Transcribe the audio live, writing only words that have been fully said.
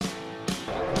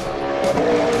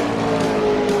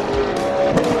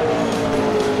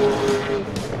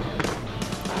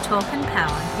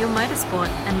motorsport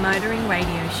and motoring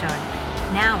radio show,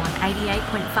 now on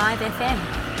 88.5 FM,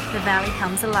 The Valley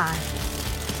Comes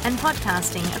Alive, and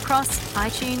podcasting across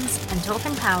iTunes and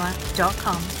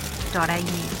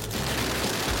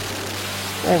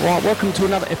talkandpower.com.au. All right, welcome to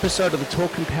another episode of the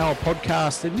Talk and Power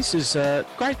podcast, and this is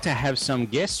great to have some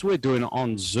guests. We're doing it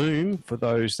on Zoom for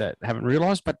those that haven't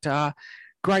realised, but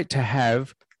great to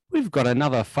have. We've got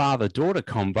another father-daughter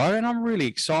combo, and I'm really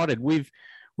excited. We've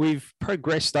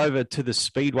progressed over to the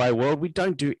Speedway world. We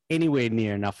don't do anywhere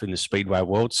near enough in the Speedway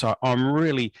world, so I'm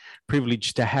really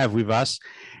privileged to have with us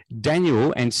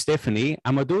Daniel and Stephanie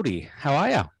Amadori. How are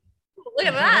you? Look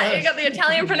at that. You got the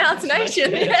Italian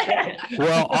pronunciation. Yeah.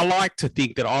 Well, I like to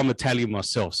think that I'm Italian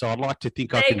myself, so I'd like to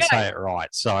think I can say it right.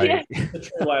 So Yeah. The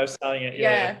true way of saying it,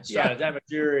 Yeah.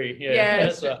 Amadori. Yeah.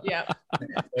 That's right. Yeah.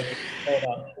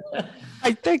 Well done.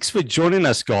 hey, thanks for joining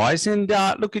us, guys. And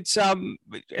look, it's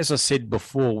as I said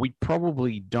before, we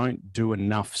probably don't do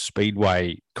enough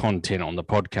Speedway content on the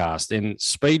podcast. And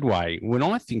Speedway, when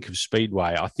I think of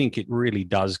Speedway, I think it really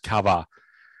does cover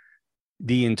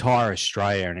the entire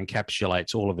Australia and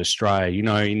encapsulates all of Australia. You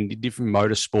know, in different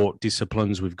motorsport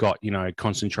disciplines, we've got,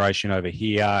 concentration over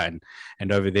here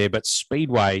and over there. But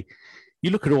Speedway, you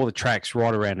look at all the tracks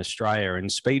right around Australia,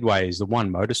 and Speedway is the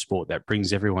one motorsport that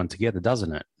brings everyone together,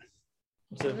 doesn't it?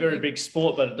 It's a very big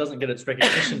sport, but it doesn't get its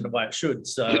recognition the way it should.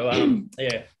 So,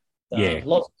 Yeah.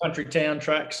 Lots of country town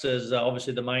tracks. There's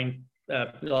obviously the main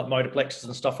like motorplexes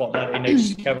and stuff like that in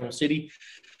each capital city.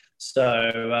 So,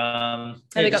 And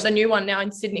they got the new one now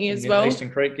in Sydney as well.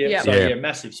 Eastern Creek, yeah. Yeah. So, Yeah.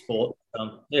 massive sport.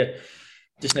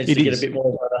 Just needs It to get is. a bit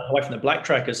more away from the black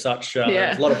track as such.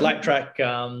 There's a lot of black track,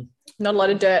 Not a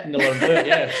lot of dirt. and a lot of dirt,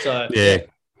 yeah. So, Yeah.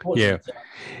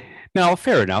 No,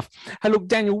 fair enough. Hey, look,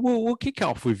 Daniel, we'll kick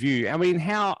off with you. I mean,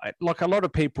 how, like a lot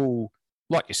of people,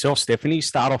 like yourself, Stephanie,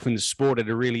 start off in the sport at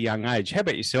a really young age. How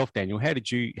about yourself, Daniel? How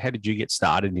did you get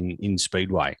started in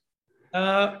Speedway?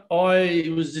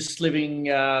 I was just living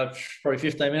probably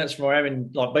 15 minutes from where I am in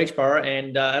Beachborough,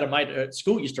 and had a mate at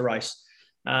school used to race.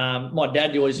 My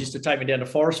dad always used to take me down to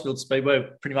Forestfield Speedway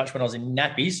pretty much when I was in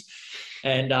nappies.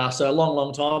 And so a long,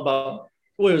 long time, but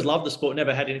we always loved the sport,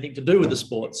 never had anything to do with the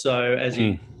sport. So as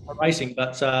in racing,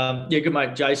 but good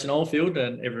mate Jason Oldfield,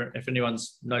 and if anyone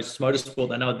knows motorsport,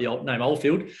 they know the old name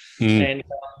Oldfield. And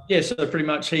so pretty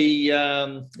much he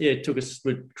took us,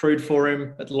 we crewed for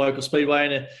him at the local speedway,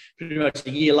 and pretty much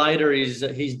a year later, his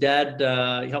dad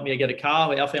he helped me get a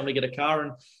car, our family get a car,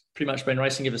 and pretty much been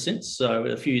racing ever since. So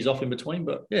a few years off in between,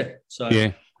 but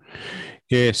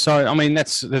Yeah, so I mean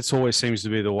that's always seems to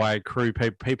be the way.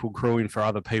 People crewing for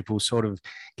other people sort of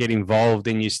get involved,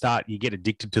 and you get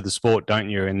addicted to the sport, don't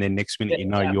you? And then next minute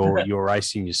you're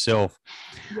racing yourself.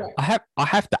 Yeah. I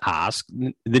have to ask,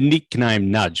 the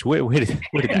nickname Nudge, where did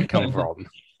that come from?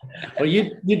 Well,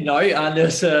 you'd know.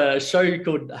 There's a show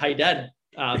called Hey Dad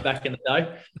back in the day,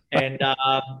 and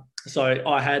so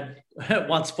I had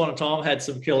once upon a time had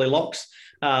some curly locks.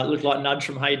 Looked like Nudge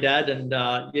from Hey Dad, and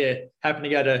happened to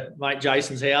go to mate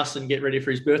Jason's house and get ready for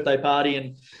his birthday party,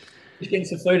 and just getting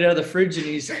some food out of the fridge, and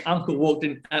his uncle walked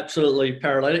in absolutely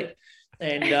paralytic,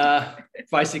 and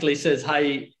basically says,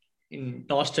 "Hey," in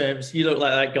nice terms, "you look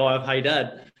like that guy of Hey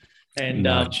Dad." And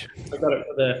I got it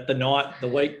for the night, the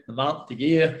week, the month, the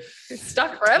year. It's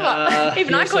stuck forever.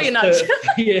 Even I call you Nudge.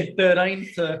 13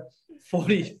 to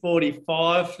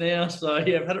 45 now. So,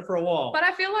 I've had it for a while. But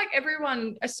I feel like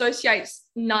everyone associates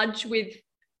Nudge with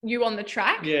you on the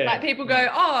track. Yeah. Like people go,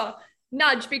 oh,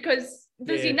 Nudge, because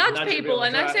does he nudge people? on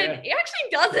And the I track, said, he actually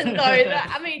doesn't though.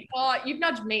 You've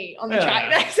nudged me on the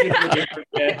track.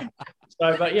 Yeah.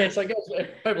 So, but so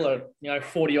people are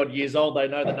 40 odd years old. They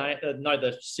know the name, know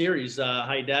the series.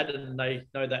 Hey Dad, and they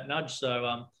know that Nudge.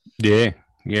 So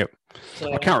Yep.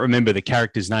 So, I can't remember the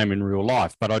character's name in real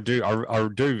life, but I do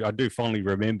fondly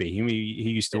remember him. He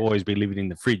used to always be living in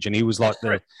the fridge, and he was like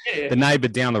the neighbour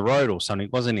down the road or something,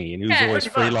 wasn't he? And he was always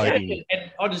freeloading.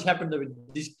 And I just happened to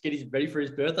just get his ready for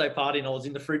his birthday party, and I was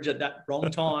in the fridge at that wrong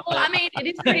time. Well, I mean, it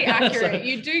is pretty accurate.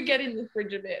 You do get in the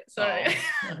fridge a bit, so.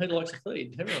 Who likes to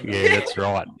feed? Everyone does. Yeah, that's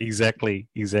right. Exactly.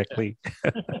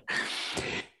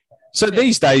 So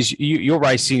these days you're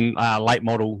racing late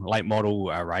model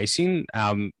racing.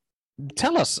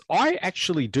 Tell us, I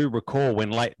actually do recall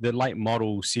when the late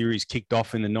model series kicked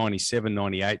off in the 97,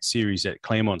 98 series at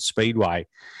Claremont Speedway.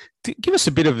 Give us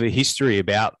a bit of a history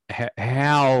about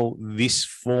how this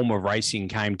form of racing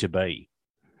came to be.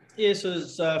 Yeah, so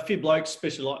there's a few blokes,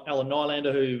 especially like Alan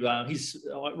Nylander, who he's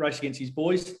raced against his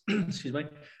boys. Excuse me.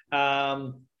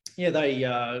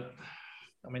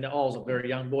 I mean, I was a very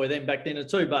young boy then back then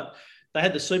too, but they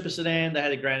had the Super Sedan, they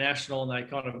had a Grand National, and they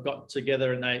kind of got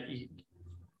together and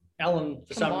Alan,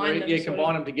 for some Combine reason, them,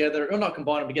 combine them together. Or not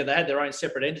combine them together. They had their own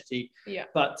separate entity. Yeah.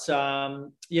 But,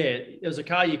 it was a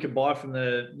car you could buy from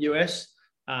the US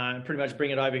and pretty much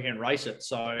bring it over here and race it.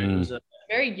 So it was a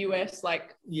very US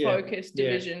focused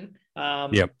division. So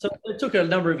it took a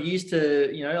number of years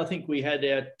to, I think we had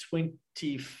our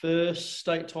 21st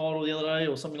state title the other day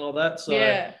or something like that. So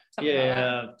something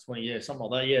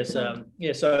like that.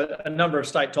 Yes. So a number of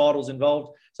state titles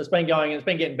involved. So it's been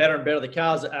getting better and better. The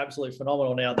cars are absolutely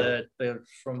phenomenal now. They're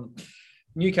from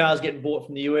new cars getting bought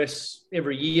from the US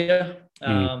every year.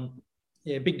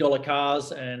 Big dollar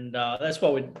cars, and that's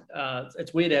why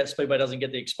it's weird how Speedway doesn't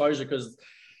get the exposure, because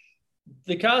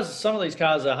some of these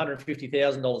cars are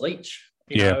 $150,000 each.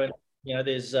 You know, and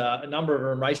there's a number of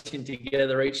them racing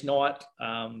together each night.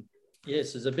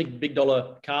 There's a big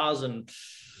dollar cars, and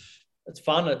it's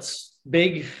fun. It's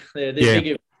big. They're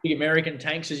big American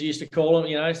tanks, as you used to call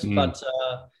them. But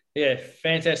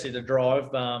fantastic to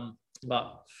drive.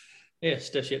 But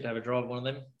Steph's yet to have a drive one of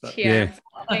them. But, it's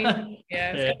gonna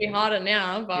be harder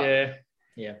now. But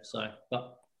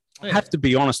I have to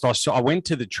be honest. I went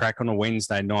to the track on a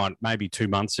Wednesday night, maybe 2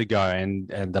 months ago, and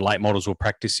the late models were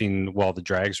practicing while the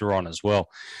drags were on as well.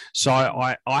 So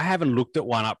I haven't looked at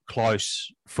one up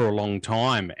close for a long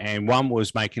time, and one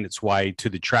was making its way to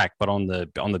the track, but on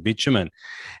the bitumen,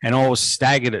 and I was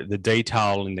staggered at the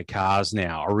detail in the cars.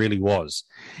 Now I really was,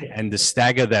 and the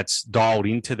stagger that's dialed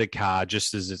into the car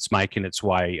just as it's making its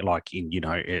way,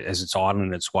 as it's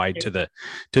idling its way to the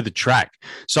track.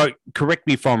 So correct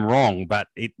me if I'm wrong, but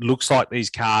it looks like these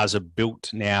cars are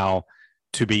built now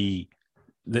to be.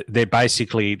 They're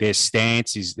basically, their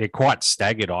stance is, they're quite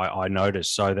staggered. I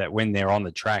noticed, so that when they're on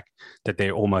the track, that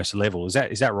they're almost level. Is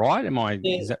that right?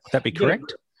 Would that be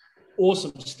correct?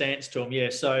 Awesome stance to them, yeah.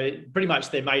 So pretty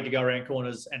much they're made to go around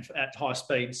corners and at high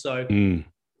speed. So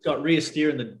got rear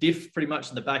steer in the diff pretty much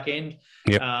in the back end.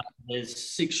 There's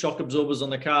 6 shock absorbers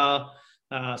on the car,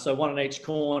 so 1 in each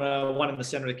corner, 1 in the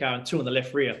center of the car, and 2 in the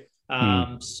left rear.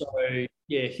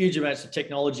 Huge amounts of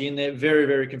technology in there. Very,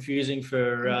 very confusing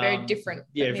for very different.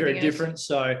 Yeah, very different.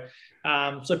 So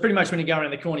pretty much when you go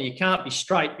around the corner, you can't be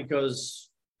straight because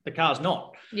the car's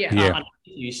not.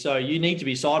 So you need to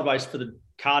be sideways for the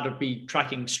car to be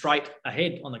tracking straight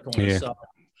ahead on the corner.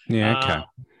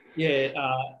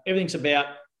 Everything's about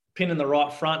pinning the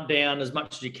right front down as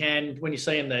much as you can. When you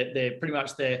see them, they're pretty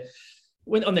much there.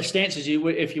 When on their stances,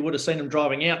 if you would have seen them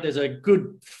driving out, there's a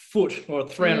good foot or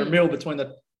 300 mil between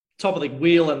the top of the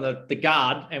wheel and the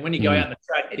guard, and when you go out in the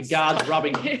track, the guard's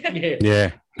rubbing.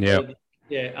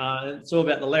 It's all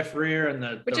about the left rear and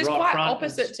the which the is right quite front.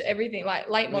 opposite to everything. Like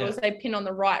late models, they pin on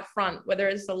the right front,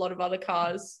 whereas a lot of other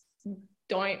cars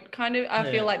don't. I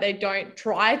feel like they don't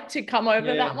try to come over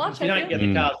that much. If you don't get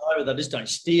the cars over, they just don't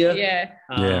steer.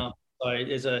 So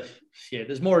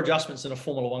there's more adjustments in a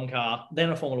Formula One car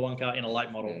than a Formula One car in a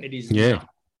late model. It is.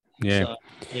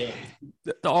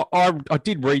 I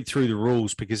did read through the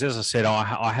rules because, as I said,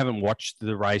 I haven't watched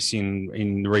the race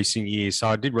in recent years, so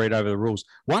I did read over the rules.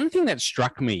 One thing that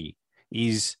struck me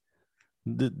is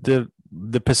the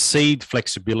perceived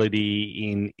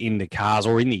flexibility in the cars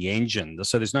or in the engine.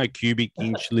 So there's no cubic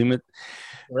inch limit.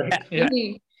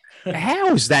 How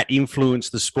has that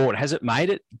influenced the sport? Has it made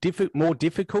it more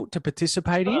difficult to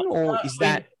participate in, or is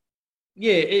that?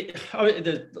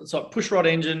 It's like push rod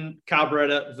engine,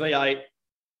 carburetor, V8,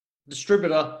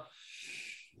 distributor,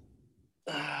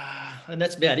 and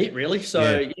that's about it, really.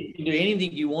 So you can do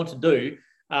anything you want to do.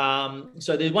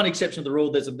 So there's one exception to the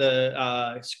rule. There's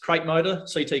the crate motor,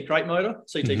 CT crate motor,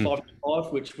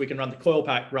 CT525, which we can run the coil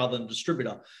pack rather than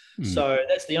distributor. So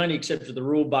that's the only exception to the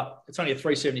rule, but it's only a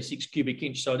 376 cubic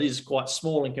inch, so it is quite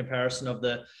small in comparison of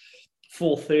the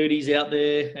 430s out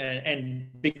there and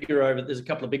bigger over. There's a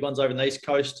couple of big ones over in the East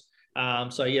Coast.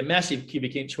 Massive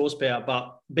cubic inch horsepower,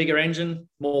 but bigger engine,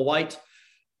 more weight.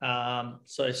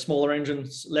 So smaller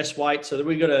engines, less weight. So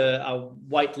we've got a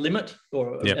weight limit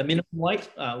or a minimum weight,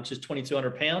 which is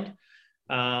 2,200 pound.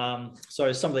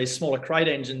 So some of these smaller crate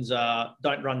engines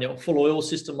don't run the full oil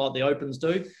system like the Opens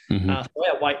do. So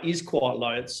our weight is quite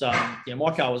low. It's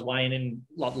my car was weighing in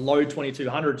like low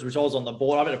 2,200s, which I was on the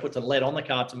board. I had to put the lead on the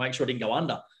car to make sure it didn't go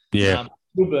under. Fuel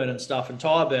burn and stuff and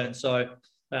tyre burn. So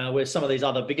where some of these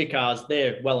other bigger cars,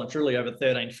 they're well and truly over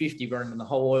 1,350 running the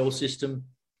whole oil system.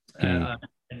 Lighter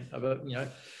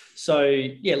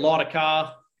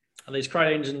car. These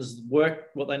crate engines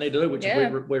work what they need to do, which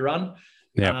we run.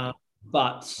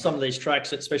 But some of these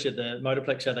tracks, especially at the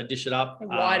Motorplex, how they dish it up.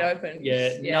 Wide open.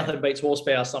 Nothing beats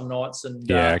horsepower some nights. And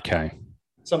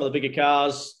some of the bigger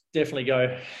cars definitely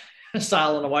go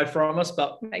sailing away from us,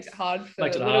 but makes it hard for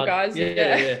the little guys.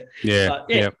 But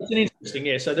it's an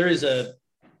interesting. So there is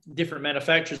different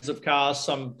manufacturers of cars.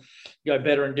 Some go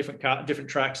better in different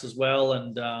tracks as well,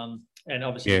 and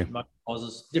obviously different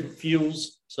motorizers, different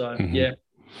fuels. So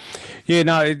Yeah,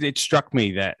 no, it struck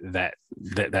me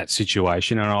that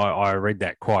situation, and I read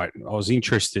that quite. I was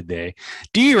interested there.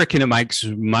 Do you reckon it makes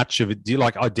much of it? Do you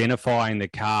like identifying the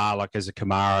car, like as a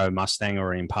Camaro, Mustang,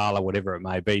 or Impala, whatever it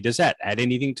may be? Does that add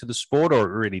anything to the sport, or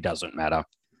it really doesn't matter?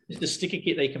 It's the sticker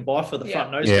kit that you can buy for the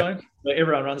front nose cone. But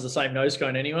everyone runs the same nose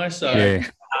cone anyway. So,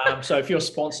 so if you're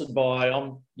sponsored by,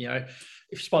 if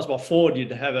you're sponsored by Ford,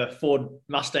 you'd have a Ford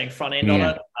Mustang front end on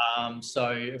it.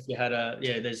 So if you had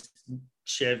there's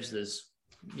Chevs,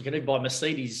 you can even buy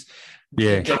Mercedes.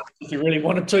 If you really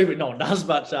wanted to, but no one does.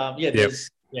 But there's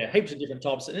heaps of different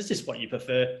types, and it's just what you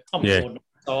prefer. I'm a Ford,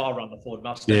 so I run the Ford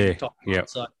Mustang.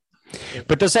 So,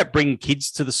 but does that bring kids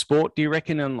to the sport? Do you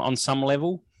reckon on some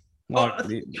level? I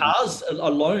think cars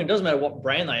alone, it doesn't matter what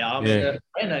brand they are. I mean, the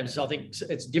brand names, I think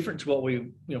it's different to what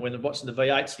when they're watching the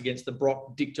V8s against the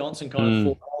Brock, Dick Johnson kind of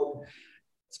Ford.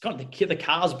 It's kind of the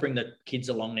cars bring the kids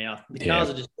along now. The cars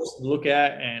are just awesome to look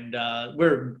at, and our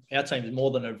team is more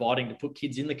than inviting to put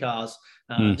kids in the cars.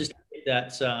 Just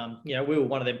that, we were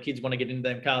one of them kids want to get into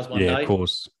them cars one day. Yeah, of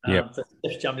course. So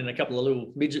Steph's jumped in a couple of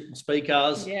little midget speed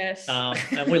cars. Yes.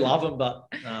 And we love them, but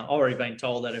I've already been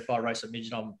told that if I race a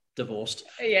midget, I'm divorced.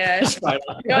 Yeah.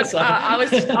 I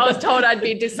was told I'd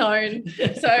be disowned.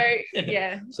 So,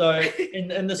 yeah. So,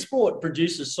 and the sport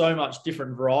produces so much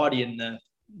different variety in the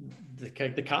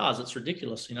cars. It's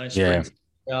ridiculous, sprint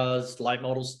cars, late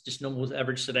models, just normal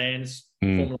average sedans,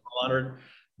 Formula 100,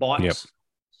 bikes.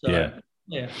 So,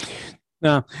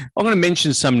 Now, I'm going to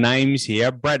mention some names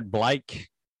here. Brad Blake,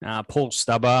 Paul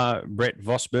Stubber, Brett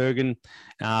Vosbergen,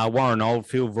 Warren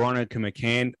Oldfield, Veronica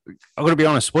McCann. I've got to be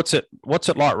honest, what's it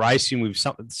like racing with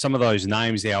some of those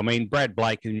names there? I mean, Brad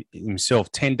Blake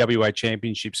himself, 10 WA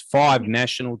championships, 5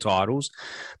 national titles.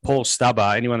 Paul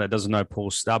Stubber, anyone that doesn't know Paul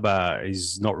Stubber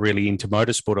is not really into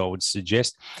motorsport, I would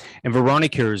suggest. And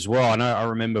Veronica as well. I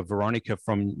remember Veronica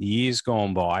from years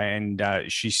gone by, and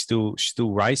she's still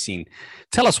racing.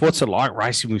 Tell us what's it like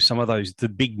racing with some of the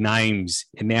big names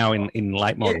now in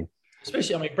late model.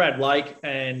 Especially, Brad Blake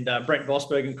and Brent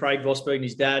Vosbergen, Craig Vosbergen,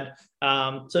 his dad.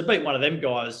 So beat one of them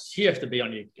guys, you have to be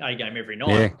on your A game every night.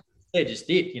 Yeah. They're just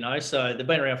it, So they've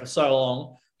been around for so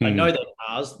long. They know their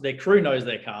cars. Their crew knows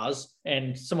their cars.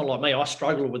 And someone like me, I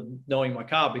struggle with knowing my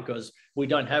car because we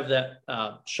don't have that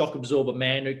shock absorber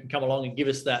man who can come along and give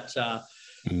us that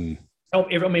help.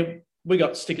 We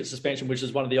got stick-it suspension, which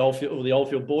is one of the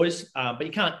Oldfield boys, but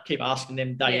you can't keep asking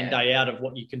them day in, day out of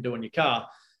what you can do in your car.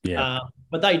 Yeah.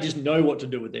 But they just know what to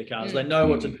do with their cars. They know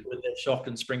what to do with their shock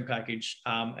and spring package.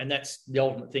 And that's the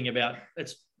ultimate thing about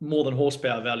it's more than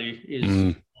horsepower value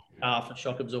is for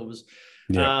shock absorbers.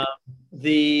 Yeah. But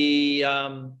the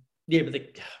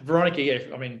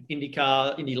Veronica,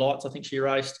 Indy Lights, I think she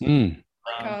raced. Sprint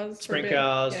cars.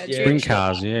 Sprint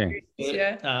cars, yeah.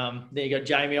 There you go.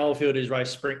 Jamie Oldfield has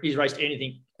raced sprint. He's raced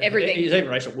anything. Everything. He's even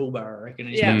raced a wheelbarrow, I reckon.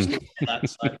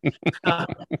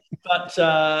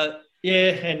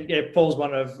 Paul's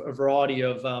won a variety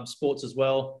of sports as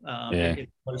well. In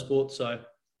motorsport. So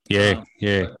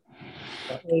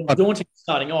daunting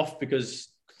starting off because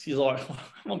he's like, I'm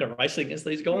not going to race against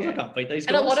these guys. I can't beat these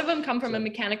guys. And a lot of them come from a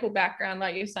mechanical background,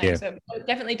 like you're saying. So it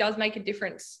definitely does make a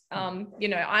difference. I'm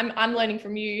learning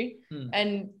from you,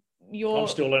 and I'm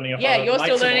still learning. You're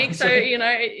still learning. So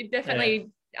it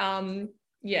definitely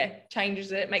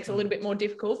changes it, makes it a little bit more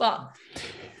difficult,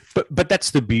 But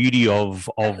that's the beauty of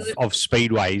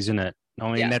Speedway, isn't it?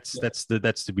 I mean, that's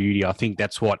the beauty. I think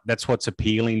that's what's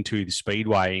appealing to the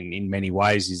Speedway in many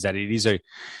ways is that it is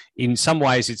in some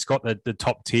ways it's got the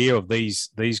top tier of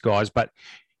these guys, but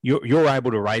you're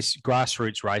able to race.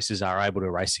 Grassroots racers are able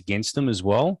to race against them as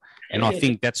well, and I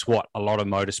think that's what a lot of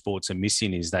motorsports are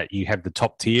missing is that you have the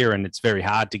top tier and it's very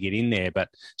hard to get in there. But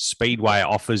Speedway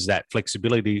offers that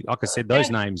flexibility. Like I said,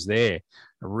 those names there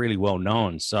are really well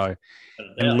known. So,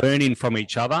 and learning from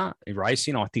each other in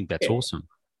racing, I think that's awesome.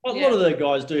 Well, a lot of the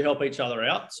guys do help each other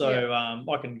out. So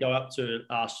I can go up to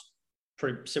ask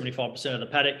 75% of the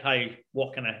paddock, hey,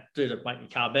 what can I do to make your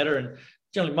car better? And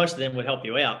generally, most of them would help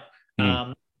you out.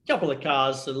 A couple of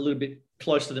cars are a little bit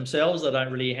close to themselves. They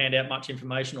don't really hand out much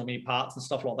information or many parts and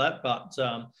stuff like that. But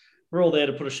we're all there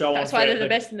to put a show on. That's why they're the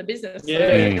best in the business.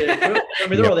 They're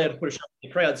all there to put a show on the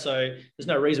crowd. So there's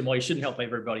no reason why you shouldn't help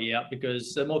everybody out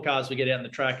because the more cars we get out on the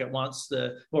track at once,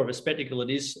 the more of a spectacle it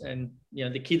is. And,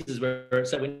 the kids is where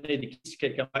it's at. We need the kids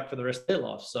to come back for the rest of their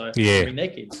life. So bring their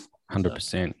kids.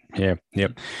 100%. Yeah.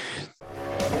 Yep.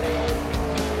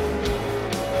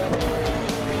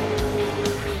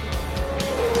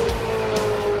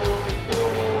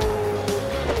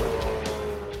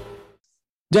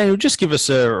 Daniel, just give us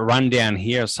a rundown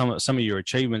here of some of your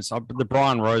achievements. The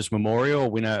Brian Rose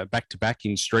Memorial, winner back-to-back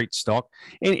in street stock.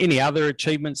 Any other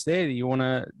achievements there that you want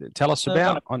to tell us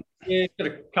about? Yeah, got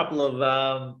a couple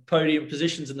of podium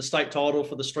positions in the state title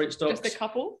for the street stocks. Just a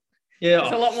couple? Yeah.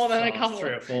 It's a lot more than a couple. 3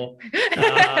 or 4.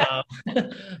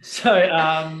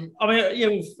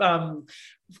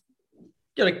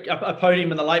 We've got a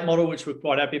podium in the late model, which we're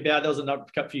quite happy about. That was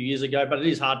a few years ago, but it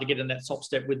is hard to get in that top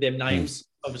step with them names.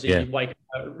 Obviously, you wake up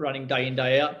running day in,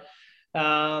 day out.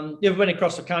 We've been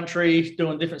across the country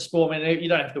doing different sport. I mean, you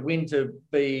don't have to win to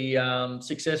be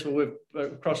successful. We've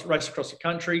raced across the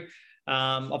country.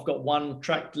 I've got one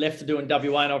track left to do in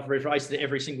WA, and I've raced at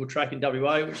every single track in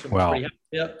WA, which I'm pretty happy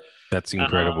about. That's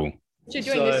incredible. So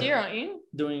you're doing this year, aren't you?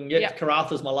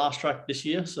 Karatha's my last track this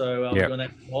year, so I'm doing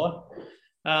that tomorrow.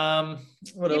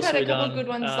 What else You've had a have we couple done? of good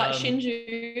ones like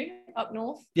Shinju up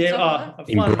north. I've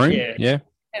won,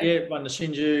 won the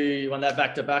Shinju, won that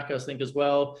back to back, I think, as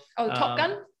well. Oh, Top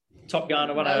Gun. Top Gun.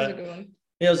 I won that was a good one.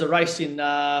 Yeah, it was a race in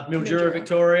Mildura,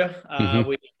 Victoria.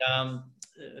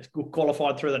 We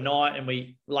qualified through the night, and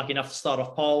we were lucky enough to start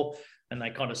off pole. And they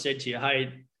kind of said to you,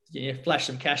 "Hey, flash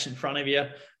some cash in front of you.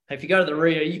 If you go to the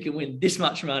Rio, you can win this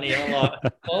much money." And I'm like,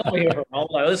 "I'm here for a roll,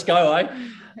 let's go, eh?"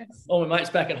 All my mates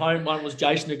back at home, one was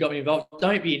Jason who got me involved.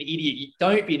 Don't be an idiot.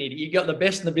 Don't be an idiot. You got the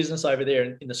best in the business over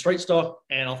there in the street stock.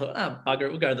 And I thought, bugger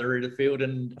it, we'll go to the Rio field.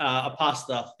 And I passed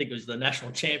I think it was the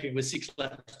national champion with 6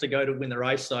 laps to go to win the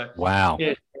race. So wow,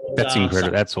 that's incredible.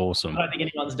 So That's awesome. I don't think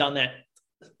anyone's done that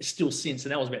still since,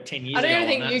 and that was about 10 years ago. I don't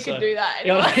think you could do that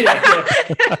anymore.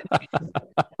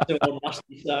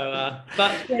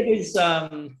 But it is,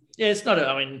 it's not,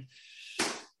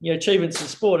 achievements in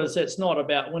sport is not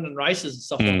about winning races and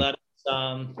stuff like that.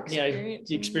 It's,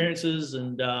 the experiences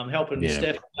and helping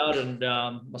Steph out. And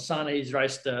my son, he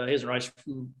hasn't raced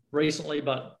recently,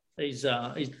 but he's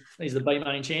the B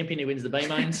main champion. He wins the B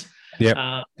mains.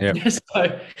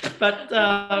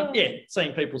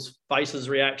 Seeing people's faces,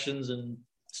 reactions, and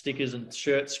stickers and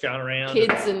shirts going around,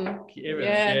 kids and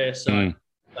everything. So.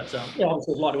 But I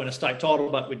would like to win a state title,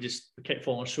 but we kept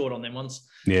falling short on them ones.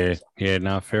 No,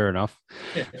 fair enough.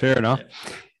 Fair enough.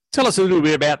 Tell us a little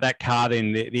bit about that car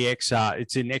then, the XR.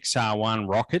 It's an XR1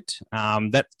 Rocket.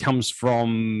 That comes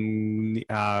from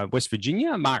West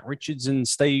Virginia, Mark Richards and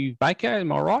Steve Baker.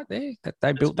 Am I right there? That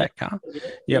they built that car?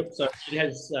 Yep. So it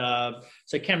has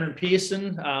Cameron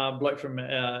Pearson, bloke from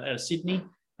out of Sydney.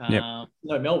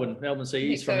 Melbourne. So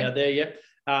he's from out there,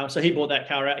 so he bought that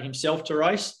car out himself to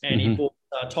race, and he bought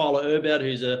Tyler Erbert,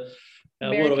 who's a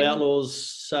World of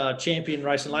Outlaws champion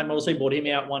racing late models. He bought him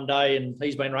out one day, and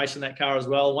he's been racing that car as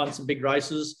well, won some big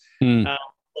races. A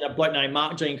bloke named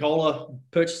Mark Giancola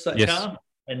purchased that car,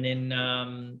 and then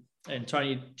and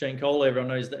Tony Giancola, everyone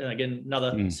knows that, again,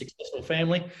 another successful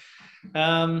family.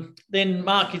 Then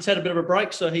Mark, he's had a bit of a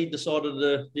break, so he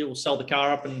decided he'll sell the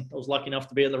car up, and I was lucky enough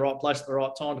to be in the right place at the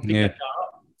right time to pick that car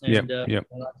up. And the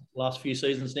last few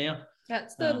seasons now.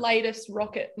 That's the latest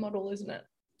rocket model, isn't it?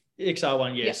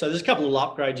 XR1, So there's a couple of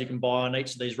upgrades you can buy on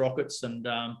each of these rockets, and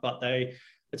but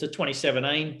it's a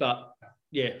 2017, but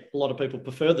a lot of people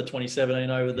prefer the 2017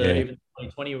 over the even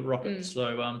 2020 rockets.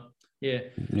 So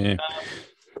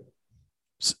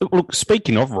So, look,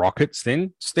 speaking of rockets,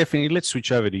 then Stephanie, let's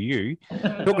switch over to you.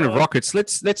 Talking of rockets,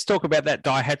 let's talk about that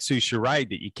Daihatsu charade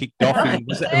that you kicked off.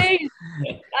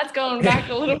 That's going back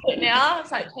a little bit now.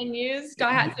 It's like 10 years.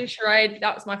 Daihatsu charade.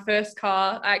 That was my first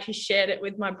car. I actually shared it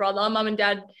with my brother. Mum and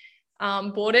Dad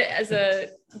bought it as a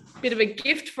bit of a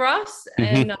gift for us,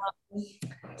 and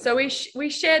so we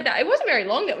shared that. It wasn't very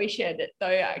long that we shared it, though.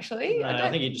 Actually, no, I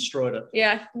think you destroyed it.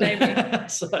 Yeah, maybe. But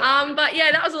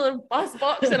that was a little bus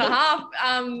box and a half.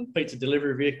 Pizza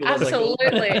delivery vehicle.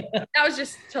 Absolutely, that was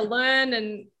just to learn,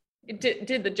 and it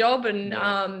did the job. And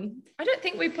I don't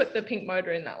think we put the pink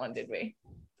motor in that one, did we?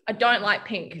 I don't like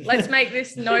pink. Let's make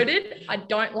this noted. I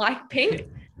don't like pink.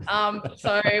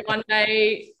 So one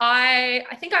day I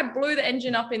think I blew the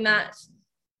engine up in that,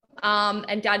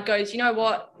 and Dad goes, "You know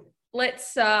what?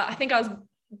 Let's." I think I was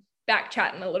back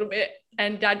chatting a little bit,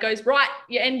 and Dad goes, "Right,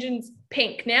 your engine's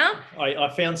pink now." I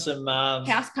found some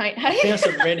house paint. I found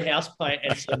some red house paint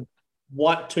and some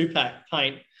white 2-pack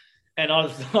paint, and I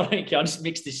think I just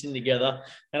mixed this in together,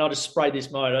 and I just sprayed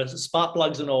this motor, spark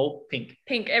plugs and all, pink,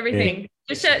 everything.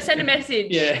 Just send a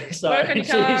message. Yeah, so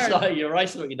you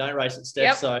race it or you don't race it,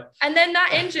 Steph. So and then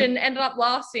that engine ended up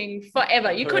lasting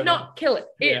forever. You could not kill it.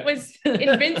 It was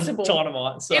invincible.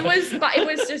 Dynamite. So. It was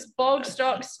just bog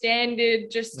stock standard,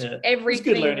 just everything. It's a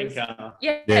good learning car.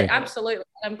 Yeah, absolutely.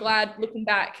 I'm glad looking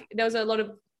back. There was a lot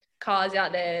of cars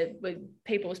out there with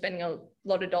people spending a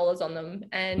lot of dollars on them,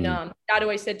 and Dad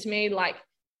always said to me, like,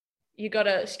 you got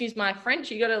to, excuse my French,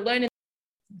 you got to learn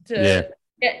to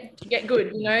get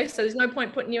good, you know? So there's no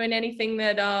point putting you in anything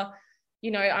that,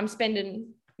 you know, I'm spending,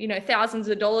 you know, thousands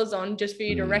of dollars on just for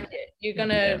you to wreck it. You're going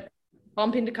to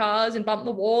bump into cars and bump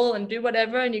the wall and do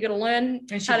whatever, and you got to learn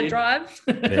how to drive.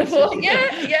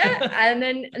 And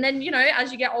then you know,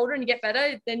 as you get older and you get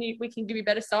better, then we can give you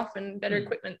better stuff and better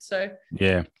equipment. So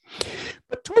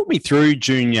but talk me through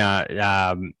junior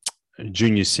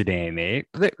sedan there,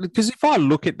 because if I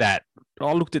look at that,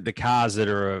 I looked at the cars that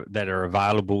are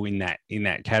available in that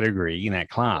category, in that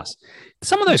class.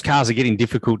 Some of those cars are getting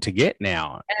difficult to get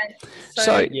now.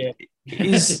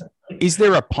 Is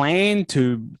there a plan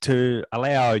to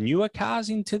allow newer cars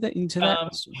into that?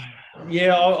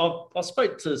 I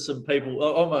spoke to some people.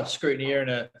 I'm a scrutineer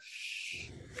and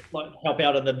help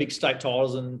out on the big state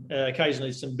titles, and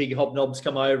occasionally some big hobnobs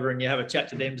come over and you have a chat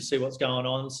to them to see what's going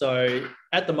on. So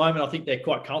at the moment, I think they're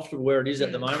quite comfortable where it is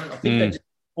at the moment. I think they just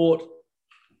bought,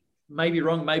 maybe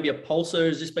wrong, maybe a Pulsar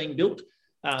is just being built.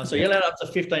 So you're allowed up to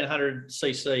 1,500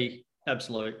 cc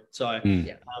absolute. So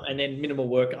and then minimal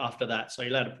work after that. So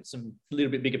you're allowed to put some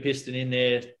little bit bigger piston in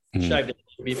there, shave it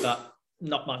a bit, but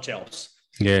not much else.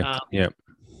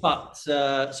 But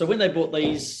so when they bought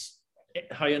these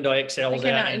Hyundai XLs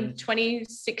out in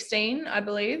 2016, I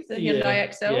believe, the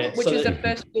Hyundai XL, which is the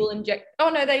first fuel inject. Oh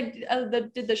no, they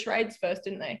did the Charades first,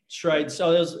 didn't they? Charades.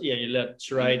 So there's you let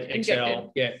Charade XL,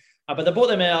 but they bought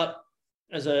them out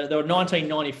as they were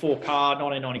 1994 car,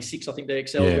 1996, I think the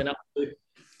XLs went up to.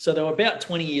 So they were about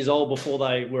 20 years old before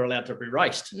they were allowed to be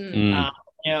raced. Now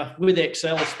with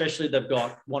XL especially, they've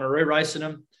got Wanneroo racing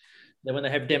them. Then when they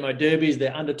have demo derbies,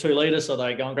 they're under 2 litres, so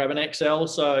they go and grab an XL.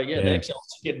 So, the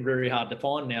XL's getting very hard to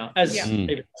find now, as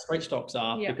even street stocks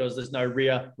are, because there's no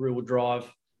rear-wheel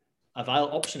drive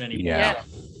option anymore.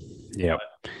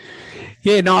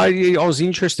 I was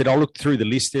interested. I looked through the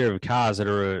list there of cars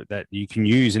that you can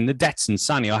use, and the Datsun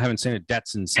Sunny. I haven't seen a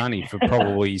Datsun Sunny for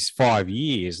probably 5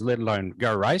 years, let alone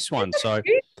go race one. So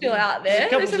still out there.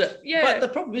 But the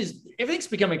problem is everything's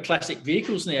becoming classic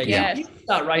vehicles now. You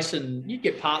start racing, you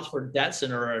get parts for a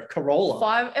Datsun or a Corolla.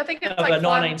 I think it's a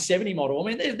 1970 model. I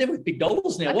mean, they're with big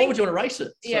dollars now. Why would you want to race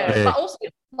it? But also,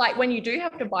 like when you do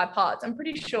have to buy parts, I'm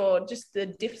pretty sure just the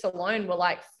diffs alone were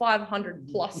like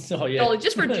 $500 plus dollars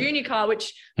just for a junior car,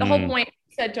 which the whole point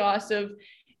said to us of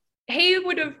he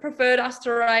would have preferred us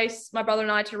to race, my brother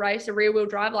and I, to race a rear wheel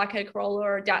drive like a Corolla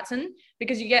or a Datsun,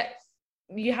 because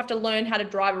you have to learn how to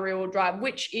drive a rear wheel drive,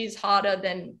 which is harder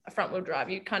than a front wheel drive.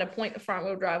 You kind of point the front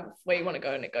wheel drive where you want to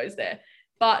go and it goes there.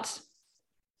 But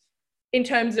in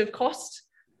terms of cost,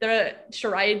 the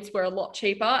Charades were a lot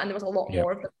cheaper and there was a lot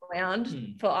more of them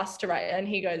around for us to race. And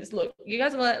he goes, look, you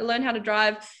guys learn how to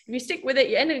drive. If you stick with it,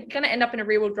 you're going to end up in a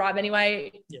rear wheel drive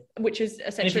anyway, which is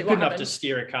essentially what happened. If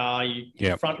you're good enough to steer a car,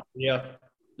 front wheel,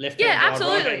 left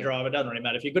absolutely. right-hand drive, it doesn't really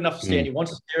matter. If you're good enough to steer and you want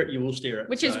to steer it, you will steer it.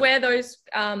 Which is where those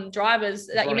drivers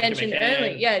that you mentioned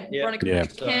earlier, Veronica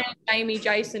McCann, Jamie,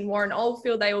 Jason, Warren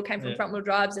Oldfield, they all came from front wheel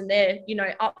drives and they're,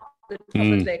 up the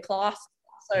top of their class.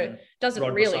 So it doesn't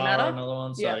Rod really Massara, matter. Another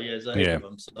one. So there's a heap of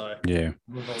them. So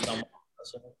we've all done.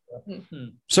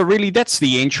 So really, that's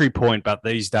the entry point. But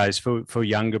these days, for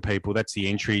younger people, that's the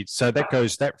entry. So that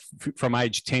goes from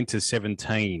age 10 to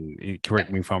 17.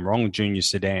 Correct me if I'm wrong. Junior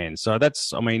sedan. So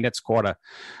that's quite a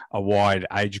wide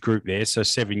age group there. So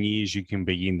 7 years you can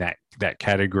be in that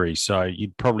category. So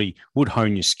you probably would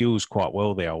hone your skills quite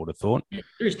well there, I would have thought.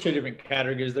 There is 2 different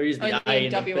categories. There is the A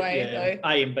and WA,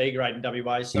 A and B grade in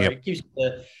WA. So it gives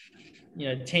the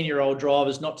 10-year-old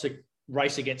drivers not to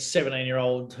race against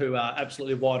 17-year-olds who are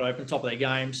absolutely wide open, top of their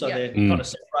game. So they're kind of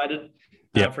separated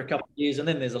for a couple of years. And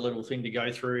then there's a little thing to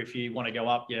go through. If you want to go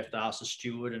up, you have to ask the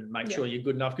steward and make sure you're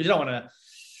good enough, because you don't want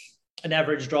an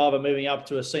average driver moving up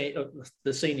to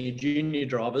the senior junior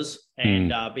drivers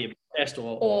and be a best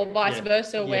or vice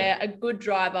versa, where a good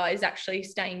driver is actually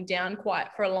staying down quite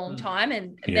for a long time,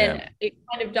 and then it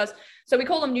kind of does. So we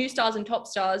call them new stars and top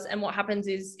stars, and what happens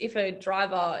is if a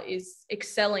driver is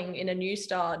excelling in a new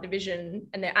star division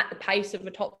and they're at the pace of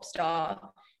a top star,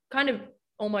 kind of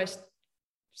almost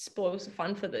spoils the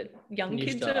fun for the young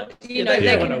kids.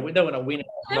 They want to win. They want to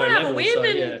have a win,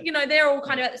 and they're all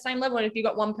kind of at the same level. And if you've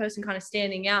got one person kind of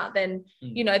standing out, then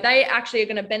they actually are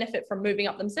going to benefit from moving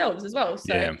up themselves as well.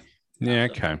 So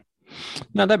okay.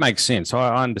 No, that makes sense.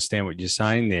 I understand what you're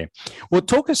saying there. Well,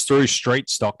 talk us through street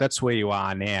stock. That's where you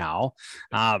are now.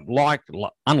 Unlike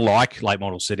late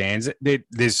model sedans,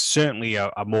 there's certainly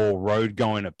a more road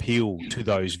going appeal to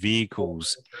those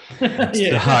vehicles.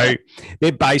 So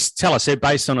they're based on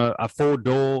a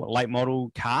 4-door late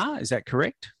model car. Is that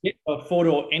correct? Yeah, a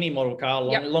 4-door any model car,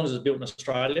 as long as it's built in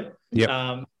Australia.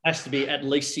 Has to be at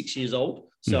least 6 years old.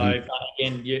 So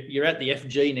again, you're at the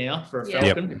FG now for a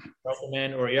Falcon,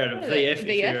 Man, or you're at a VF if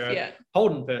you're a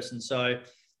Holden person. So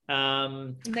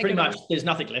pretty much there's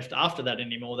nothing left after that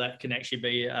anymore that can actually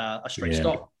be a street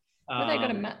stock. Well,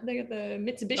 they got the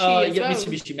Mitsubishi as well.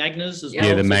 Mitsubishi Magnas as well.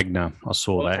 Yeah, the Magna. I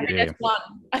saw that.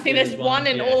 I think there's one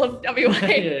in all of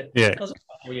WA.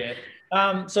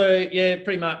 So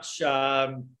pretty much.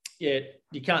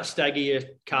 You can't stagger your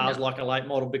cars like a late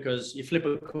model because you flip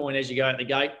a coin as you go out the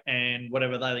gate, and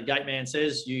whatever the gate man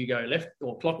says, you go left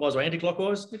or clockwise or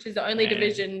anti-clockwise. Which is the only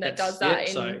division that does that.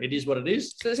 So it is what it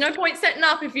is. So there's no point setting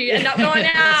up if you end up going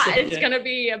out. It's going to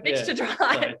be a bitch to drive.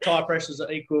 So tyre pressures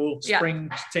are equal. Spring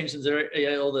tensions are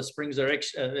all the springs are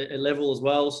level as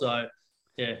well. So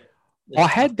I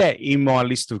had that in my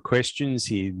list of questions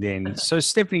here. Then, so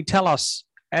Stephanie, tell us,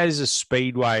 as a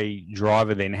speedway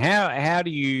driver, then how do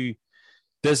you?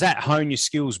 Does that hone your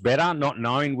skills better, not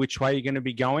knowing which way you're going to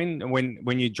be going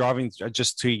when you're driving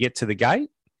just till you get to the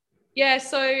gate? Yeah.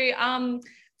 So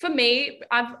for me,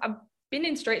 I've been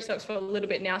in street stocks for a little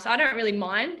bit now, so I don't really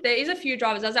mind. There is a few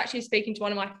drivers. I was actually speaking to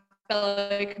one of my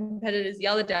fellow competitors the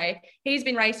other day. He's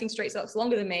been racing street stocks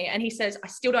longer than me, and he says, I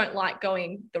still don't like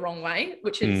going the wrong way,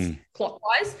 which is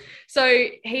clockwise. So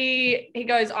he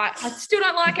goes, I still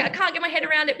don't like it. I can't get my head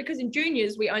around it because in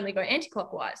juniors, we only go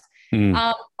anti-clockwise.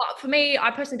 But for me, I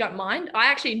personally don't mind. I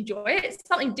actually enjoy it. It's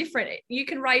something different. You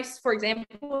can race, for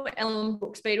example,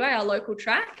 Ellenbrook Speedway, our local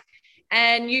track,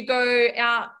 and you go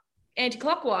out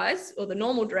anti-clockwise or the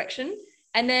normal direction,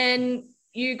 and then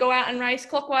you go out and race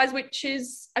clockwise, which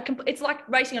is it's like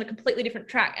racing on a completely different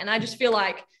track. And I just feel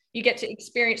like you get to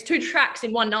experience two tracks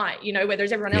in one night,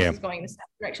 whereas everyone else is going in the same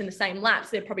direction, the same laps,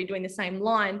 they're probably doing the same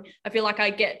line. I feel like I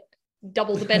get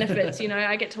double the benefits,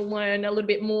 I get to learn a little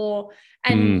bit more.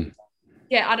 And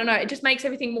I don't know, it just makes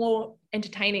everything more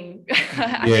entertaining.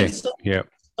 I think.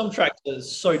 Some tracks are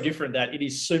so different that it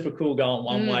is super cool going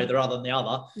one way rather than the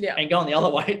other. Yeah. And going the other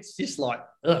way, it's just like,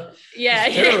 ugh. Yeah.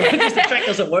 Because the track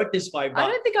doesn't work this way. But, I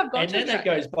don't think I've got and then that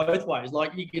goes both ways.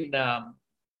 Like you can,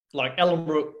 like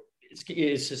Ellenbrook,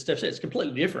 it's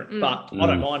completely different, but I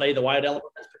don't mind either way at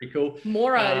Ellenbrook. That's pretty cool.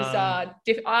 Mora is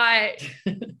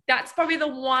that's probably the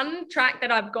one track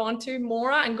that I've gone to,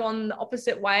 Mora, and gone the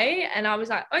opposite way. And I was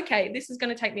like, okay, this is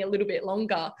going to take me a little bit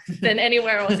longer than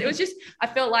anywhere else. It was just, I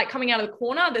felt like coming out of the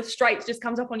corner, the straight just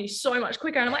comes up on you so much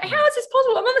quicker. And I'm like, how is this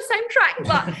possible? I'm on the same track.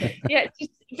 But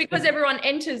just because everyone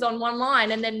enters on one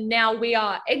line and then now we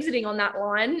are exiting on that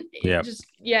line,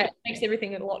 it makes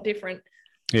everything a lot different.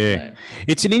 Yeah,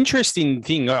 it's an interesting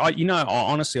thing.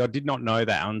 Honestly, I did not know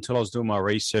that until I was doing my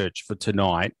research for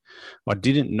tonight. I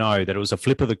didn't know that it was a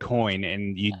flip of the coin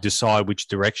and you decide which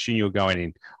direction you're going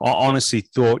in. I honestly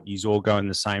thought you all go in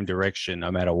the same direction no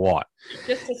matter what.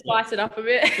 Just to spice it up a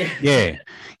bit.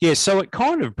 Yeah. So it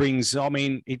kind of brings,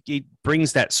 it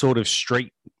brings that sort of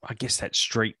street, I guess that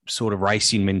street sort of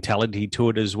racing mentality to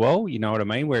it as well. You know what I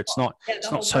mean? Where it's not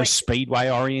so speedway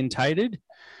orientated.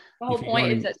 The whole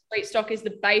point is that street stock is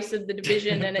the base of the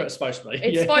division, and it's supposed to be.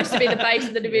 It's yeah. supposed to be the base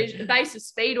of the division, the base of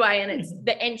speedway, and it's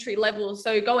the entry level.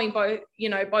 So going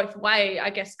both way,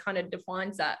 I guess, kind of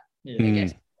defines that. Yeah. I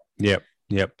guess.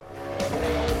 Yep.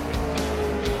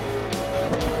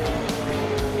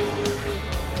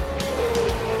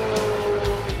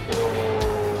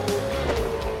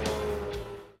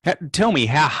 Tell me,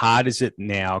 how hard is it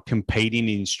now competing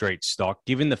in street stock,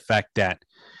 given the fact that,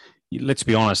 let's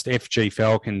be honest, FG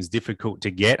Falcon's difficult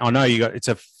to get? I know it's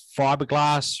a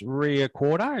fiberglass rear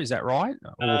quarter, is that right?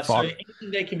 So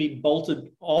anything that can be bolted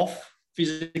off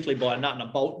physically by a nut and a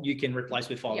bolt, you can replace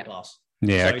with fiberglass.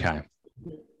 Yeah, okay.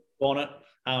 Bonnet,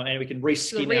 and we can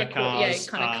reskin our cars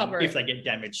kind of cover if they get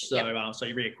damaged. So, so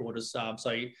your rear quarters.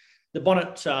 The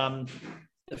bonnet,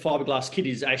 the fiberglass kit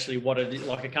is actually what it is,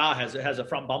 like a car has. It has a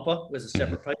front bumper with a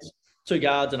separate piece, 2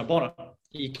 guards and a bonnet.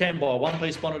 You can buy a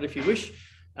one-piece bonnet if you wish,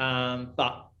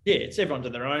 but it's everyone to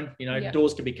their own.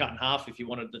 Doors can be cut in half if you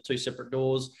wanted the 2 separate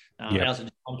doors. Ours are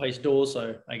one-piece doors,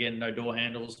 so again, no door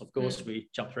handles. Of course, we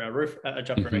jump through our roof,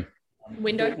 through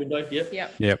window.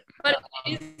 Yep. But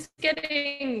it's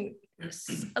getting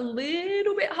a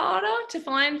little bit harder to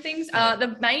find things.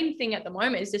 The main thing at the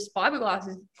moment is just fiberglass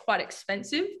is quite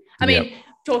expensive. I mean,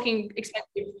 talking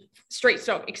expensive, street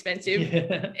stock expensive,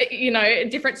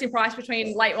 difference in price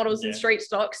between late models and street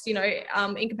stocks,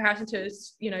 in comparison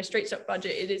to, street stock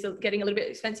budget, it is getting a little bit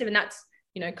expensive, and that's,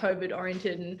 COVID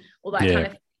oriented and all that kind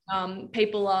of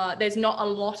thing. There's not a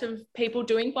lot of people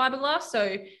doing fiberglass,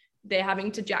 so they're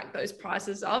having to jack those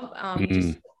prices up,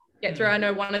 just get through. I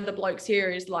know one of the blokes here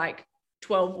is like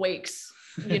 12 weeks,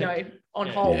 on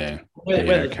hold.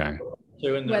 Weather,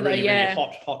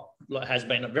 hot, has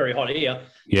been a very hot year.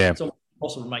 Yeah. It's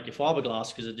possible to make your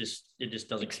fiberglass because it just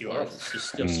doesn't cure off.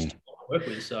 It's just not work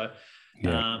with. So,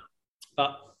 but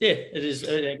yeah, it is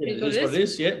what it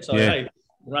is. Yeah. So hey,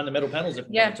 run the metal panels if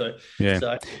you want to.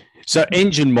 Yeah. So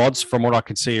engine mods, from what I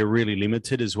can see, are really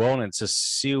limited as well, and it's a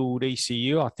sealed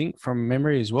ECU, I think, from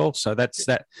memory as well. So that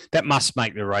must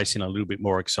make the racing a little bit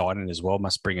more exciting as well.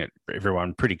 Must bring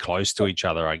everyone pretty close to each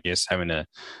other, I guess, having a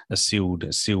sealed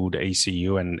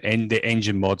ECU and the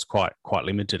engine mods quite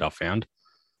limited, I found.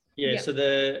 Yeah, so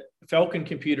the Falcon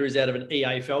computer is out of an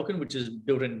EA Falcon, which is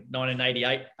built in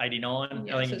 1988,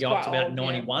 89. I think it got up to about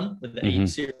 91 with the E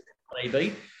series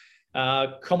EB.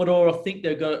 Commodore, I think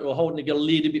they've got a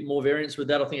little bit more variants with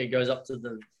that. I think it goes up to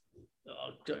the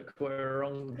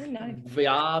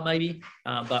VR maybe,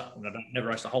 but I never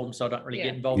raced a Holden, so I don't really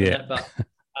get involved in that. But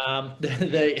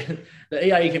the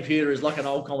EA computer is like an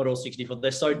old Commodore 64. They're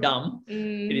so dumb,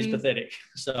 it is pathetic.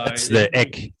 So it's the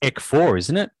EC4,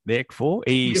 isn't it? The EC4,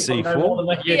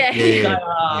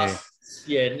 EC4.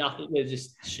 Yeah, nothing. They're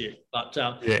just shit. But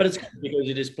it's good because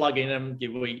you just plug in them.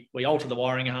 We alter the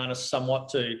wiring harness somewhat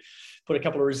to put a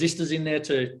couple of resistors in there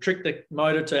to trick the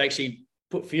motor to actually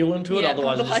put fuel into it.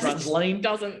 Otherwise it just runs lean.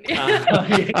 Doesn't.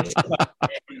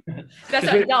 That's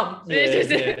so dumb.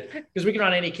 Because we can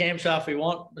run any camshaft we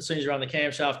want. As soon as you run the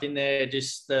camshaft in there,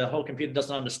 just the whole computer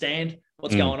doesn't understand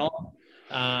what's going on.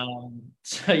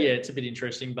 So yeah, it's a bit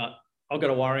interesting, but I've got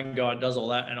a wiring guy that does all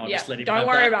that, and I just let him. Don't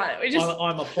worry about it.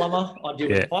 I'm a plumber. I deal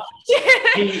with pipes.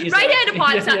 Radiator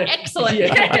pipes are excellent.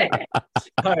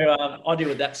 So I deal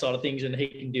with that side of things, and he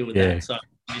can deal with that. So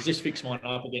he's just fixed mine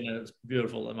up again, and it's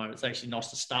beautiful at the moment. It's actually nice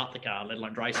to start the car, let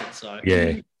alone race it. So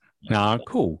No,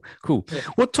 cool. Yeah.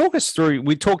 Well, talk us through.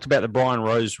 We talked about the Brian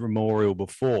Rose Memorial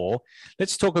before.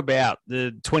 Let's talk about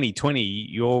the 2020,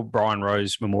 your Brian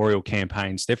Rose Memorial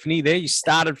campaign, Stephanie. There you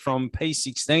started from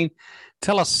P16.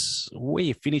 Tell us where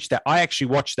you finished that. I actually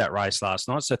watched that race last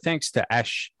night, so thanks to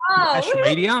Ash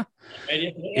Media.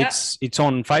 It's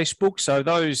on Facebook. So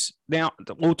now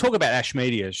we'll talk about Ash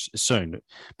Media soon,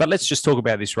 but let's just talk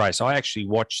about this race. I actually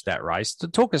watched that race. To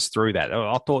talk us through that,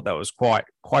 I thought that was quite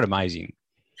amazing.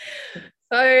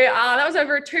 So that was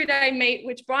over a 2-day meet,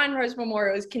 which Brian Rose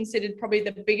Memorial is considered probably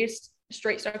the biggest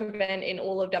street stock event in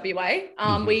all of WA.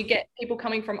 We get people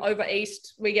coming from over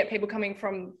east. We get people coming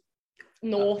from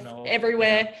north,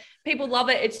 everywhere. People love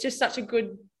it. It's just such a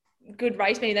good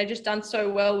race meeting. They've just done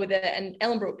so well with it. And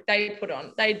Ellenbrook,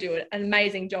 they do an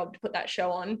amazing job to put that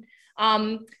show on.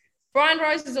 Brian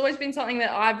Rose has always been something that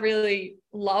I've really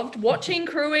loved watching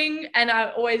crewing, and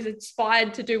I always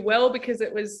aspired to do well because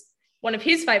it was one of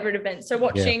his favorite events. So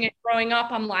watching it growing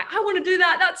up, I'm like, I want to do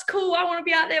that. That's cool. I want to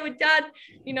be out there with Dad,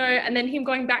 and then him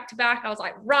going back to back, I was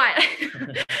like, right,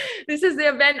 this is the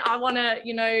event I want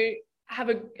to, have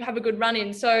a good run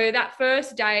in. So that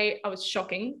first day I was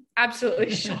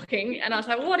absolutely shocking. And I was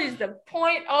like, what is the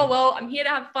point? Oh, well, I'm here to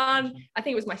have fun. I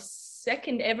think it was my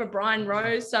second ever Brian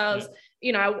Rose. So I was,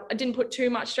 I didn't put too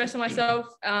much stress on myself.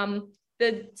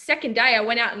 The second day I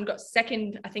went out and got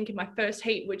second, I think in my first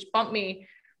heat, which bumped me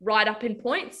right up in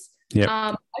points.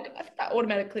 I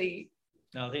automatically.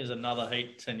 No, I think there's another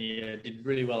heat, and you did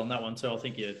really well on that one too. I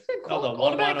think you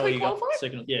automatically qualified.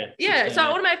 Second, 16, so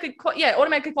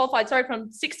automatically qualified. Sorry,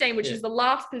 from 16, which is the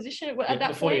last position at that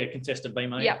before point. You contested B,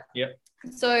 mate. Yeah.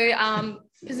 So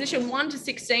position 1 to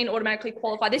 16 automatically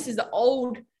qualified. This is the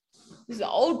old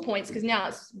points because now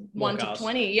it's 1 to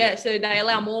 20. Yeah, so they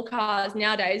allow more cars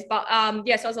nowadays. But so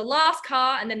I was the last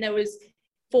car, and then there was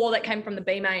 4 that came from the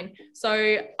B main. So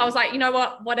I was like, you know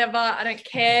what, whatever, I don't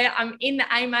care. I'm in the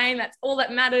A main. That's all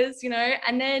that matters,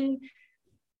 And then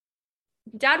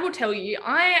Dad will tell you,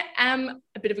 I am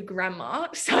a bit of a grandma.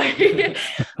 So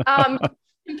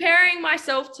comparing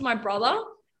myself to my brother,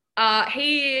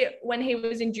 he, when he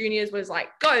was in juniors, was like,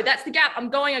 go, that's the gap. I'm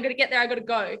going. I got to get there. I got to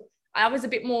go. I was a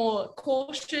bit more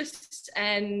cautious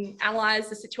and analysed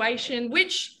the situation,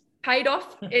 which paid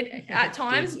off at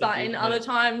times, but in other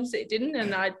times it didn't,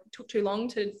 and I took too long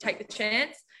to take the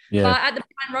chance. But at the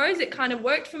Brian Rose, it kind of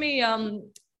worked for me.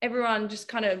 Everyone just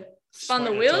kind of spun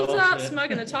the wheels up,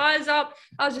 smoking the tires up.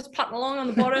 I was just putting along on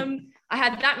the bottom. I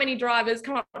had that many drivers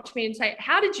come up to me and say,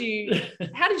 how did you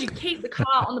keep the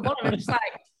car on the bottom? I'm just like,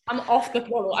 I'm off the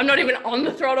throttle. I'm not even on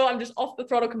the throttle. I'm just off the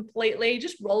throttle completely,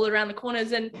 just roll around the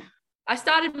corners. And I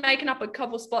started making up a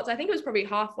couple of spots. I think it was probably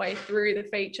halfway through the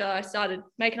feature. I started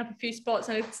making up a few spots,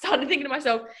 and I started thinking to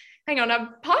myself, hang on,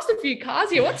 I've passed a few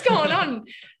cars here. What's going on?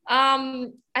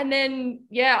 And then,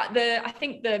 I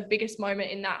think the biggest moment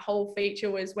in that whole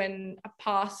feature was when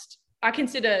I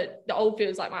consider the old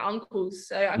fields like my uncles.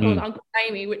 So I call him Uncle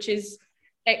Amy, which is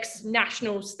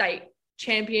ex-national state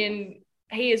champion.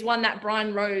 He has won that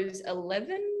Brian Rose 11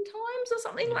 times, or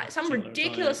something, like some Similar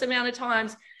ridiculous amount of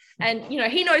times. And, you know,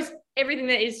 he knows everything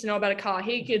there is to know about a car.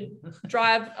 He could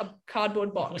drive a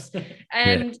cardboard box.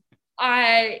 And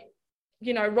I,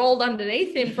 you know, rolled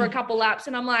underneath him for a couple laps,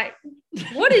 and I'm like,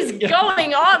 what is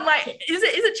going on? Like, is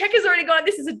it Checkers already gone?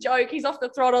 This is a joke. He's off the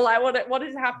throttle. Like, what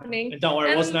is happening? And don't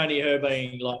worry, it wasn't only her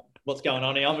being like, what's going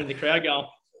on here? I'm in the crowd going,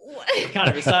 I can't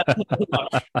even say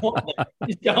what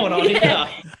is going on here.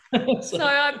 So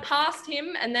I passed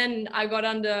him, and then I got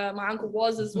under my Uncle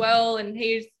Woz as well, and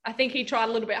I think he tried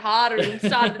a little bit harder and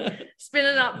started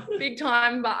spinning up big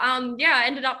time. But I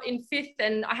ended up in 5th,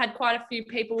 and I had quite a few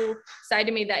people say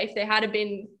to me that if there had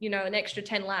been, you know, an extra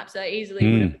 10 laps, I easily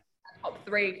would have been top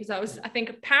 3, because I think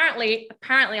apparently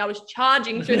I was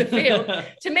charging through the field.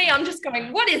 To me, I'm just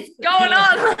going, what is going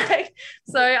on?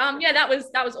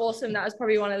 That was awesome. That was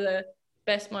probably one of the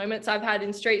best moments I've had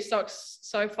in street stocks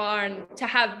so far, and to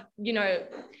have, you know,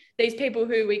 these people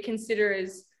who we consider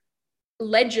as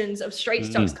legends of street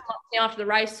stocks come up to me after the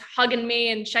race, hugging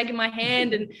me and shaking my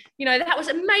hand, and, you know, that was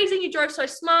amazing, you drove so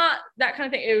smart, that kind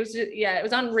of thing. It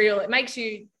was unreal. It makes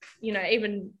you, you know,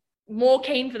 even more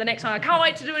keen for the next time. I can't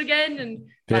wait to do it again. And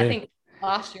I think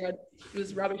last year I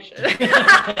was rubbish.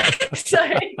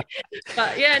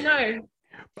 But yeah, no.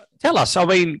 But tell us, I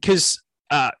mean, because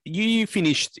you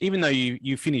finished, even though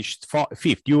you finished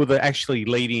 5th, you were the actually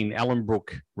leading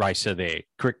Ellenbrook racer there.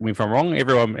 Correct me if I'm wrong.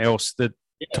 Everyone else, the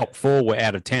top 4 were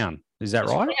out of town. Is that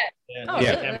right?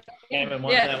 Yeah. Cameron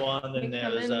won that one. Then there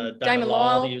was Damon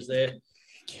Lyle. He was there.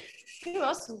 Who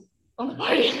else on the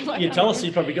podium? You tell us,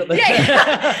 you probably got that.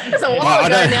 Yeah, that's a while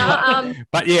ago now.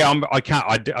 But yeah,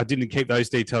 I didn't keep those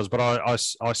details, but I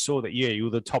saw that, you were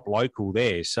the top local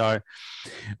there. So,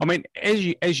 I mean, as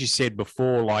you said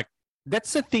before, like,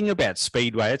 that's the thing about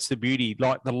Speedway. It's the beauty.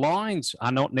 Like, the lines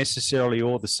are not necessarily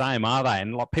all the same, are they?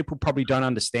 And like, people probably don't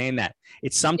understand that.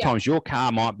 It's sometimes your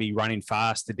car might be running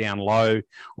faster down low,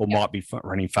 or might be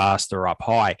running faster up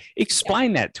high.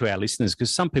 Explain that to our listeners,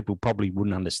 because some people probably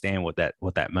wouldn't understand what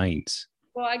that means.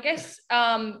 Well, I guess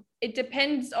it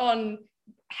depends on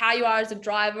how you are as a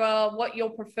driver, what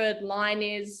your preferred line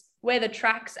is, where the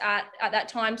track's at that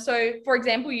time. So, for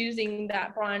example, using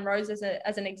that Brian Rose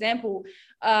as an example,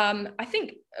 I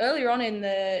think earlier on in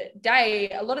the day,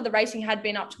 a lot of the racing had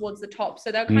been up towards the top.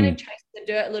 So they were kind of chasing the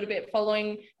dirt a little bit,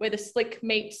 following where the slick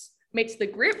meets the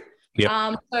grip.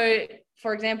 Yep. So,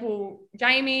 for example,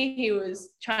 Jamie, he was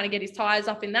trying to get his tires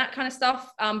up in that kind of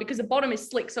stuff, because the bottom is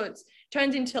slick. So it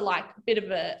turns into like a bit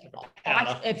of a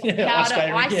powder, icy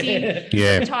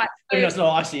type. I mean, it's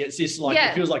not icy. It's just like,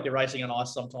 it feels like you're racing on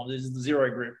ice sometimes. There's zero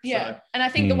grip. Yeah. So. And I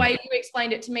think the way you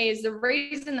explained it to me is the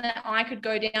reason that I could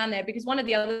go down there, because one of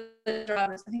the other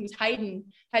drivers, I think it was Hayden,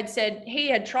 had said he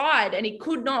had tried and he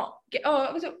could not get,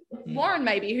 was it Warren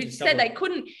maybe, who said they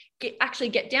couldn't actually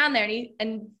get down there.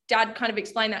 And Dad kind of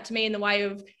explained that to me in the way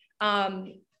of,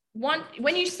 when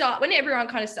everyone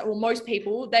kind of starts, well, most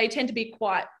people, they tend to be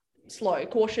quite slow,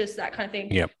 cautious, that kind of thing.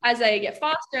 Yep. As they get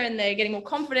faster and they're getting more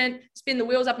confident, spin the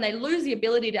wheels up, and they lose the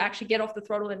ability to actually get off the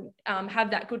throttle and have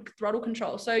that good throttle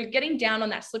control. So getting down on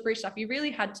that slippery stuff, you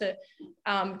really had to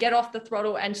get off the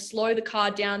throttle and slow the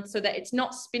car down so that it's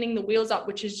not spinning the wheels up,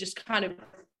 which is just kind of,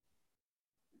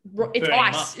 it's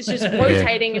ice. It's just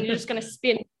rotating and you're just going to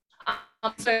spin.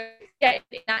 So yeah,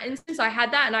 in that instance, I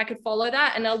had that and I could follow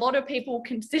that. And a lot of people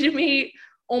consider me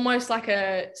almost like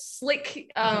a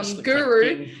slick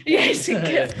guru. Yes.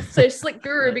 So slick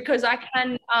guru, because I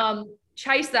can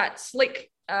chase that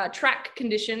slick track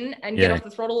condition and get off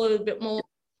the throttle a little bit more.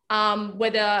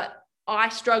 Whether I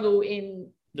struggle in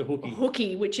the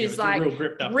hooky, which is like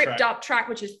ripped up track,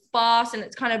 which is fast and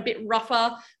it's kind of a bit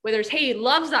rougher, whereas he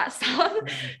loves that stuff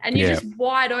and you're just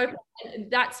wide open.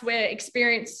 That's where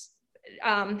experience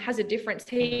has a difference.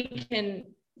 He can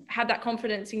have that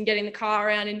confidence in getting the car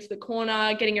around into the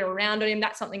corner, getting it around on him.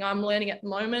 That's something I'm learning at the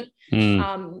moment.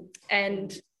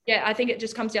 And yeah, I think it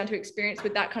just comes down to experience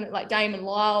with that kind of, like Damon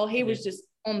Lyle. He was just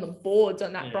on the boards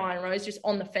on that Brian Rose, just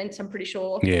on the fence, I'm pretty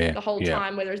sure, the whole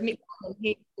time, whether it's Mick, he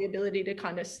had the ability to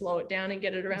kind of slow it down and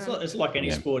get it around. It's like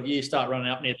any sport. You start running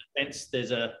up near the fence,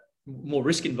 there's a more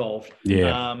risk involved.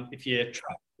 If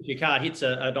your car hits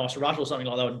a nice rush or something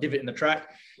like that, or divot in the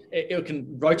track, it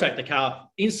can rotate the car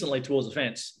instantly towards the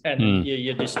fence, and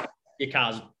your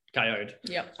car's KO'd.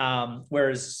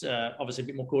 Whereas obviously a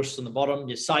bit more cautious on the bottom,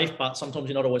 you're safe, but sometimes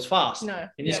you're not always fast. No.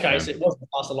 In this case, it wasn't a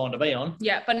faster line to be on.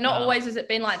 Yeah, but not always has it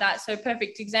been like that. So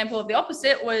perfect example of the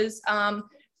opposite was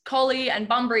Collie and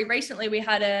Bunbury. Recently we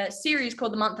had a series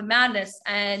called the Month of Madness,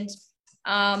 and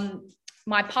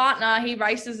my partner, he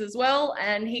races as well,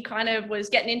 and he kind of was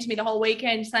getting into me the whole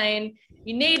weekend saying,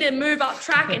 you need to move up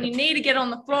track and you need to get on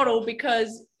the throttle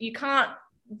because you can't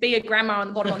be a grandma on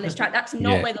the bottom on this track. That's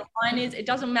not Yeah. where the line is. It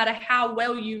doesn't matter how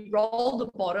well you roll the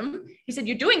bottom. He said,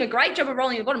 you're doing a great job of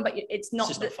rolling the bottom, but it's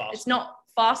not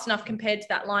fast enough compared to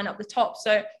that line up the top.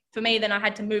 So for me, then I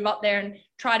had to move up there and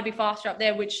try to be faster up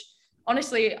there, which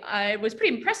honestly, I was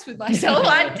pretty impressed with myself.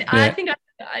 I think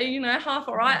half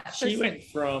all right. She went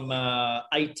from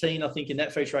 18, I think, in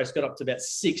that feature race, got up to about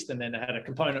 6th, and then had a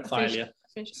component failure.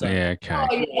 So, yeah, okay. Oh,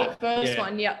 yeah, first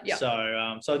one, yeah. So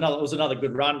it was another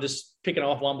good run, just picking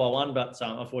off one by one, but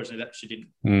unfortunately that she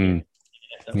didn't.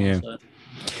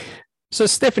 So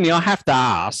Stephanie, I have to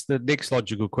ask, the next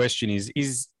logical question is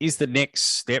the next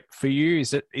step for you?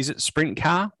 Is it sprint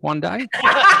car one day?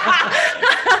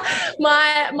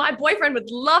 My boyfriend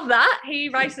would love that. He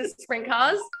races sprint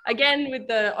cars, again, with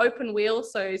the open wheel,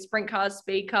 so sprint cars,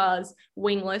 speed cars,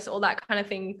 wingless, all that kind of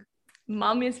thing.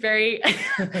 Mum is very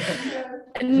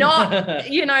not,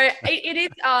 it is,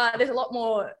 there's a lot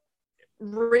more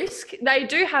risk. They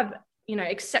do have,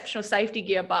 exceptional safety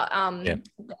gear, but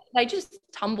they just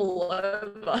tumble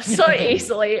over so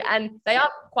easily, and they are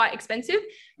quite expensive.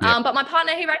 But my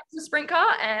partner, he races a sprint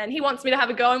car, and he wants me to have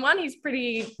a go in one. He's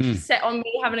pretty set on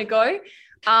me having a go.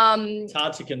 It's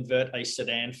hard to convert a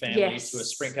sedan family to a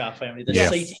sprint car family. The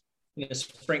seating in a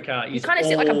sprint car is, you kind of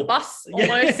sit like a bus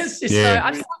almost. So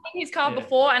I've sat in his car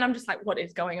before, and I'm just like, what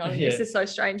is going on? This is so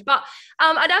strange. But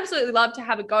I'd absolutely love to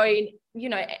have a go in.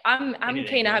 I'm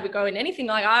keen to have a go in anything.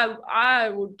 Like I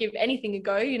would give anything a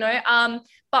go.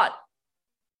 But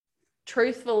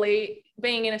truthfully,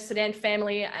 being in a sedan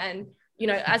family, and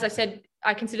as I said,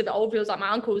 I consider the old wheels like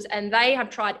my uncles, and they have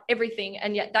tried everything,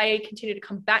 and yet they continue to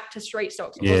come back to street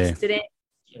stocks or sedan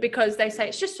because they say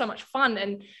it's just so much fun.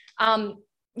 And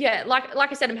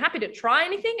like I said, I'm happy to try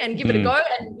anything and give it a go.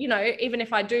 And even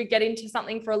if I do get into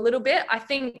something for a little bit, I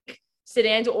think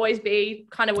sedans will always be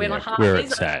kind of where my heart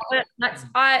is.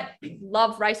 I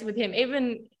love racing with him,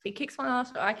 even if he kicks my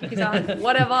ass or I kick his ass,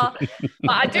 whatever.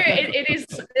 But I do. It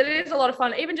is a lot of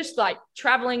fun, even just like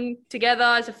traveling together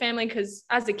as a family. Because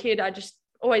as a kid, I just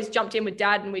always jumped in with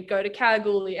Dad, and we'd go to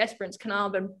Kalgoorlie, Esperance,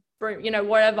 Carnarvon,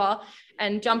 whatever,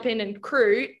 and jump in and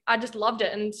crew. I just loved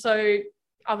it, and so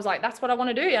I was like, that's what I want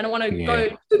to do. And I want to go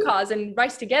 2 cars and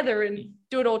race together and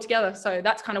do it all together. So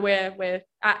that's kind of where we're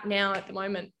at now at the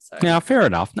moment. So yeah, fair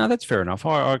enough. No, that's fair enough.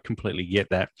 I completely get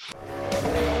that.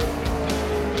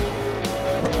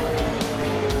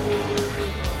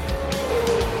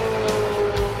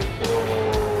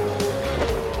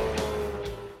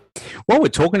 While we're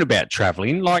talking about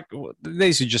travelling, like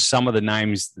these are just some of the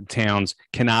names, the towns: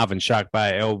 Carnarvon, Shark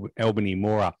Bay, Albany,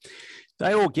 Mora.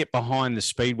 They all get behind the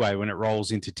speedway when it rolls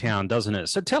into town, doesn't it?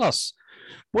 So tell us,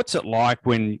 what's it like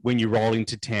when you roll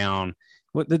into town?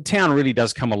 Well, the town really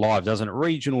does come alive, doesn't it?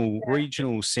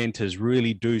 Regional centres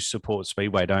really do support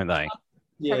speedway, don't they?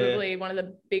 Probably one of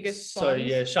the biggest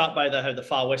ones. Shark Bay, they have the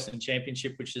Far Western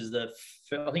Championship, which is I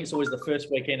think it's always the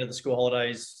first weekend of the school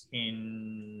holidays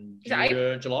in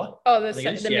July. Oh,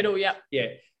 the middle, yeah.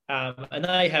 And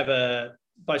they have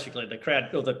basically the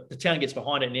crowd, or the town gets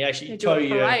behind it, and you actually tow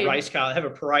your race car. They have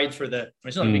a parade through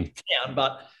it's not a big town,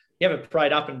 but you have a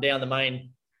parade up and down the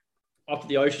main, up to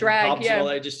the ocean pubs. Well,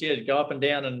 they just go up and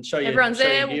down and show you. Everyone's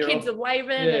there, kids are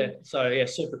waving.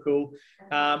 Super cool.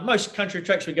 Most country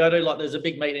tracks we go to, like there's a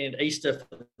big meeting in Easter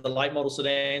for the late model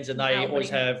sedans, and they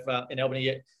always have in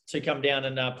Albany to come down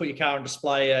and put your car on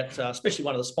display at, especially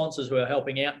one of the sponsors who are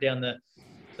helping out down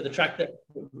for the track,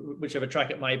 whichever track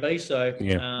it may be. So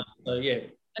I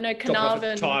know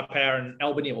Carnarvon, Tyre Power in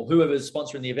Albany, or whoever's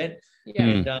sponsoring the event.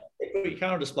 And put your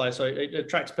car on display, so it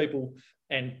attracts people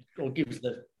or gives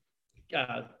the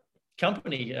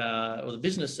company or the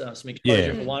business some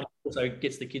exposure for one. Also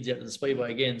gets the kids out to the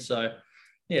speedway again. So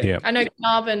I know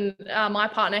Carnarvon, my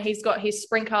partner, he's got his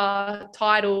sprint car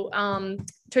title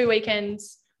 2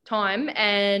 weekends time,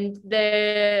 and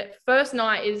the first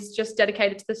night is just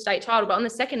dedicated to the state title, but on the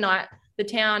second night the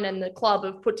town and the club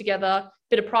have put together a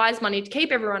bit of prize money to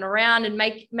keep everyone around and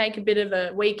make a bit of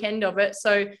a weekend of it.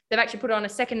 So they've actually put on a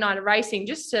second night of racing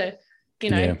just to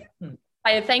say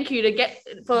a thank you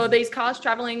for these cars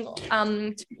traveling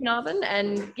to Carnarvon,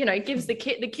 and gives the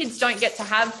kids don't get to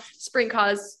have sprint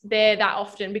cars there that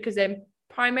often because they're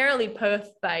primarily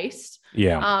Perth based.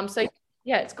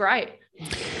 It's great.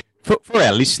 For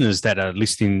our listeners that are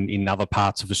listening in other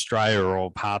parts of Australia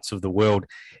or parts of the world,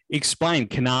 explain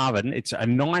Carnarvon. It's a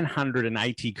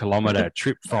 980 kilometre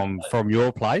trip from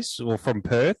your place, or from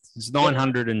Perth. It's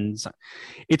 900 and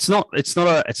it's not a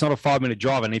 5-minute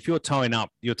drive. And if you're towing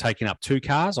up, you're taking up 2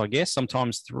 cars, I guess,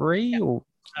 sometimes 3 or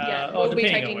we'll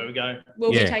depending on where we go.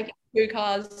 We'll be taking 2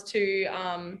 cars to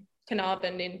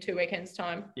Carnarvon in 2 weekends'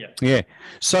 time. Yeah.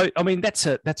 So, I mean, that's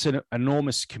an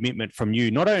enormous commitment from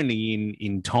you, not only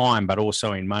in time, but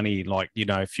also in money, like,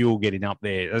 fuel getting up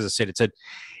there. As I said,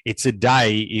 it's a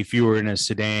day. If you were in a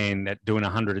sedan doing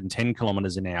 110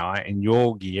 kilometers an hour, in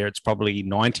your gear, it's probably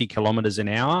 90 kilometers an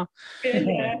hour.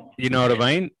 Yeah. You know what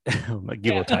I mean?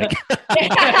 Give or take.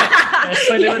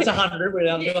 So it's 100. We're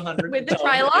down to 100 with the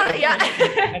trailer. Yeah.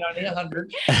 And only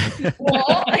 100.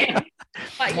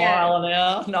 But Mile an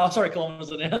hour. No, sorry,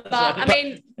 kilometers an hour. But I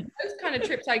mean, those kind of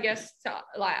trips, I guess,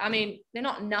 they're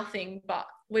not nothing, but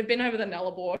we've been over the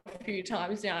Nullarbor a few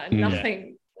times now, and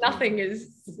nothing is.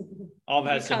 I've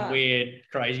had some weird,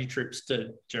 crazy trips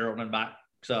to Gerald and back.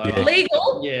 So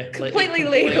legal. Yeah, completely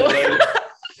legal.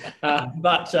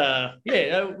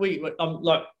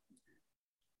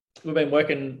 We've been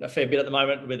working a fair bit at the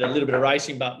moment with a little bit of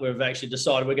racing, but we've actually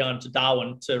decided we're going to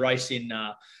Darwin to race in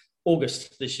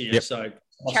August this year. Yep. So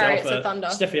Chariots of Thunder.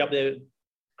 Steffi up there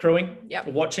crewing,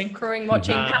 watching,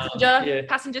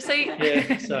 passenger seat.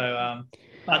 Yeah. So,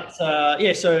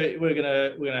 so we're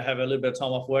gonna have a little bit of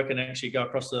time off work and actually go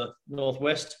across the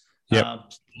northwest. Yep.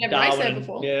 Never raced there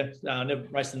before. Never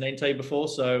raced an NT before,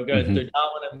 so we'll go to Darwin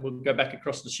and we'll go back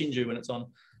across to Shinju when it's on.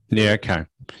 Yeah. Okay.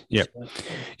 Yep.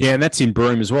 Yeah, and that's in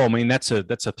Broome as well. I mean, that's a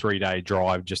 3-day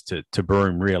drive just to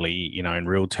Broome, really, in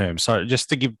real terms. So just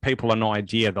to give people an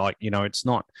idea, like, it's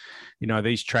not,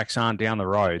 these tracks aren't down the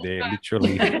road. They're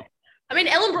literally. I mean,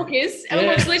 Ellenbrook is.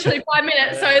 Ellenbrook's literally 5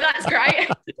 minutes, so that's great.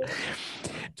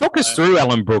 Talk us through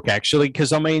Ellenbrook, actually,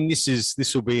 because I mean,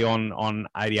 this will be on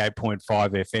 88.5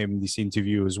 FM, this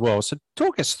interview as well. So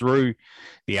talk us through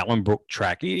the Ellenbrook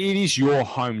track. It is your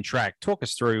home track. Talk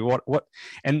us through what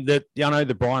and I know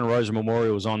the Brian Rosa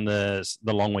Memorial is on the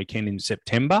long weekend in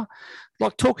September.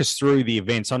 Like, talk us through the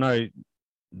events. I know it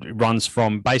runs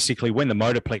from basically when the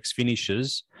Motorplex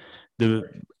finishes, the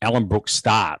Ellenbrook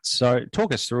starts. So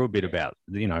talk us through a bit about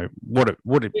what the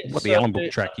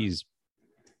Ellenbrook track is.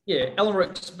 Yeah,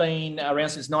 Ellenbrook's been around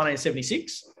since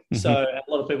 1976. So a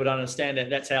lot of people don't understand that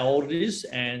that's how old it is.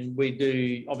 And we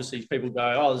do, obviously, people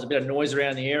go, oh, there's a bit of noise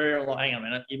around the area. I'm like, hang on a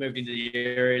minute, you moved into the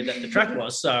area that the track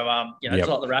was. So, it's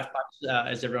like the RAF Patch,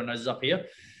 as everyone knows, is up here.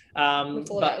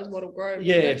 Before that was Wattle Grove.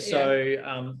 Yeah,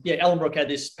 Ellenbrook had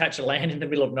this patch of land in the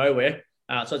middle of nowhere.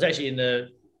 So it's actually in the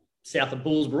south of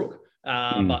Bullsbrook,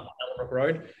 but Ellenbrook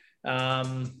Road.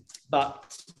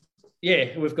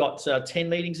 We've got 10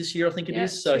 meetings this year, I think it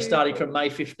is. So starting from May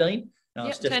 15.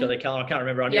 Steph's got their calendar. I can't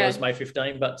remember. I knew it was May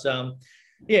 15. But, so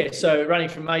running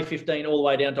from May 15 all the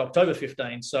way down to October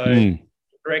 15. So,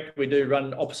 correct, we do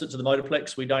run opposite to the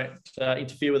Motorplex. We don't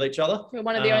interfere with each other. We're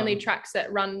one of the only tracks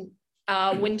that run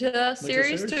winter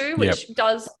series too, which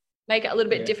does make it a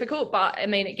little bit difficult. But, I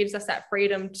mean, it gives us that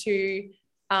freedom to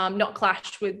not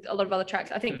clash with a lot of other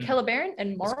tracks. I think Kellerberrin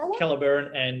and Morawat.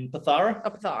 Kellerberrin and Pathara.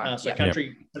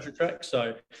 Country track.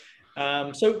 So,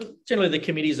 generally the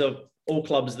committees of all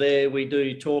clubs there, we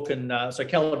do talk, and so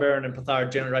Kellerberrin and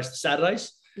Pathara generally race the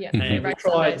Saturdays. Yeah, and we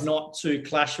try not to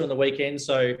clash on the weekend.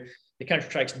 So the country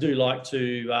tracks do like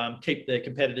to keep their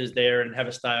competitors there and have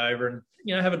a stay over and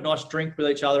have a nice drink with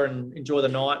each other and enjoy the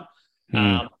night.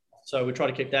 So we try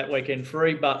to keep that weekend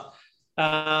free, but.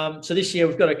 So this year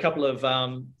we've got a couple of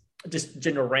just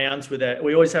general rounds with that.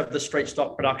 We always have the street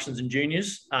stock productions and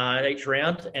juniors each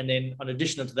round. And then in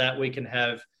addition to that, we can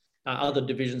have other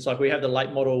divisions. Like we have the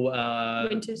late model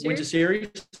winter series.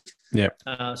 Yeah.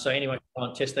 So anyone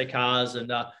can test their cars,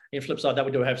 and in flip side that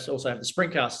we do also have the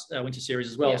sprint cars winter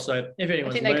series as well. Yeah. So if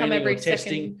anyone's learning or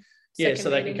testing, so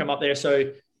they can come up there.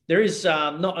 So there is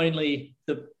not only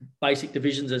the basic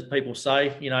divisions, as people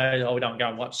say, we don't go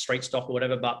and watch street stock or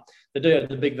whatever, but they do have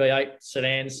the big V8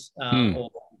 sedans or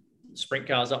sprint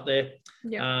cars up there.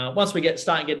 Yeah. Once we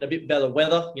start getting a bit better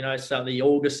weather, so the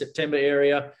August, September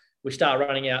area, we start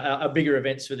running our bigger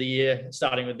events for the year,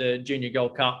 starting with the Junior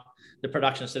Gold Cup, the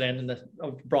production sedan, and the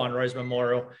Brian Rose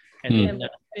Memorial. And then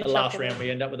the last round, we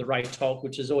end up with the Ray Tolk,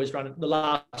 which has always run. The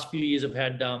last few years have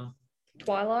had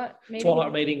Twilight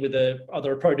meeting with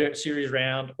either a Pro Dirt Series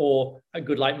round or a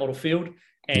good late model field,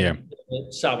 and the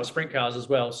Sava sprint cars as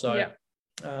well. So,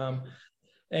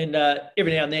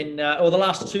 every now and then, the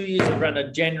last 2 years we've run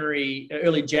a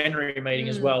early January meeting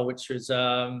as well, which was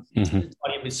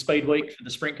with Speed Week for the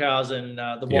sprint cars and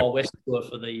the Wild West Tour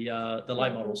for the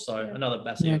late models. So another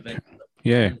massive event.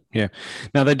 Yeah.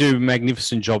 Now they do a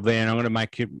magnificent job there, and I'm going to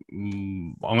make it.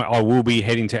 I will be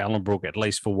heading to Ellenbrook at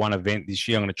least for one event this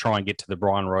year. I'm going to try and get to the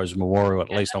Brian Rose Memorial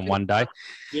at least on one day.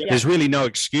 Yeah. There's really no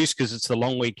excuse because it's the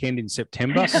long weekend in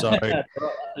September, so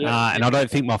And I don't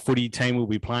think my footy team will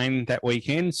be playing that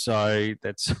weekend, so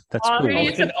that's Oh, cool.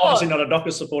 who do you Obviously not a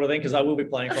Dockers supporter then, because I will be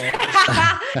playing for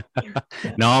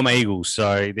No, I'm Eagles,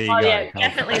 so there you go. Yeah,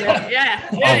 definitely.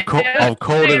 Yeah. I've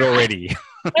called it already.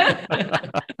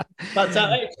 But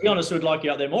to be honest, we'd like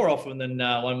you out there more often than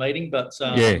one meeting. But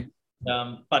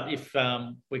but if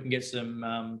we can get some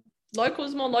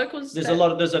more locals.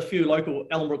 There's a few local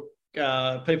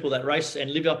Ellenbrook people that race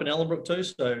and live up in Ellenbrook too.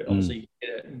 So obviously,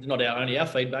 not only our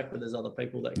feedback, but there's other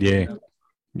people that people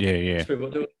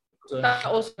do it. So,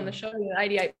 also on the show,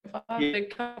 88.5, a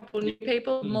couple of new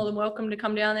people, more than welcome to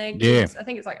come down there. Kids, I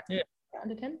think it's like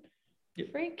under 10.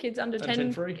 Free kids under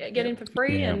 10 free. get in for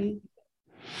free and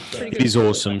it is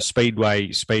awesome. Speedway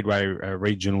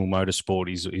regional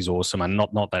motorsport is awesome, and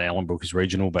not that Ellenbrook is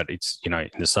regional, but it's in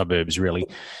the suburbs really.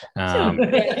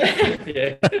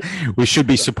 We should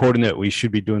be supporting it. We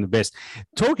should be doing the best.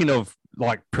 Talking of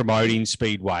like promoting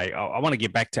Speedway, I want to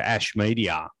get back to Ash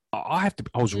Media. I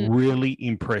was really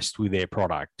impressed with their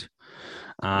product.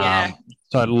 So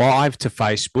live to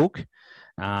Facebook.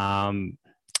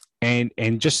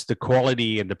 And just the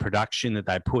quality and the production that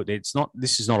they put.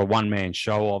 This is not a one-man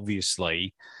show,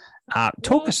 obviously.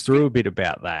 Talk us through a bit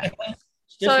about that.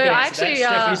 So I actually,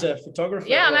 Stephanie's a photographer.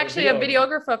 Yeah, I'm actually a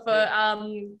videographer for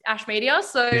Ash Media.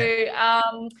 So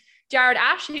Jared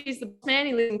Ash, he's the man.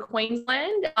 He lives in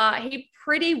Queensland. He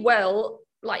pretty well,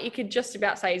 like you could just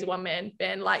about say he's a one-man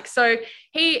band. Like, so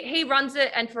he runs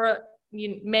it, and for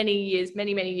many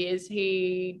years,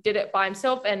 he did it by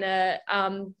himself,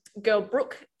 and girl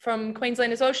Brooke from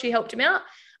Queensland as well, she helped him out.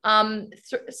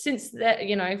 Since that,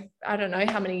 I don't know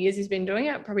how many years he's been doing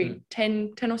it, probably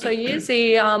 10 or so years.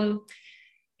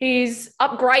 He's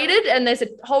upgraded, and there's a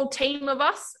whole team of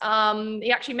us.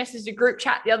 He actually messaged a group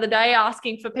chat the other day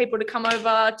asking for people to come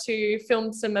over to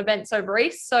film some events over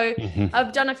East. So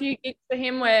I've done a few gigs for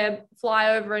him where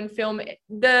fly over and film.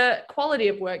 The quality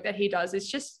of work that he does is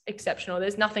just exceptional.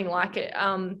 There's nothing like it.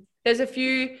 There's a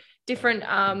few different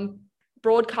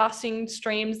broadcasting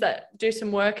streams that do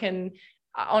some work, and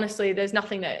honestly, there's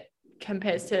nothing that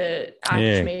compares to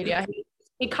Ash Media.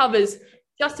 He covers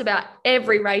just about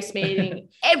every race meeting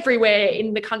everywhere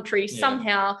in the country.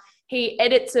 Somehow he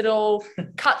edits it all,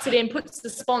 cuts it in, puts the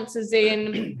sponsors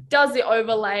in, does the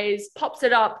overlays, pops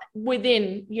it up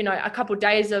within a couple of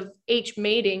days of each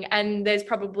meeting. And there's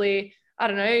probably, I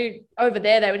don't know, over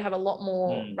there they would have a lot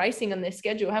more racing on their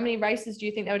schedule. How many races do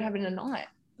you think they would have in a night?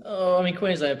 Oh, I mean,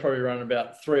 Queensland probably run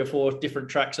about 3 or 4 different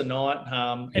tracks a night.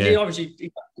 And they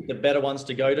obviously the better ones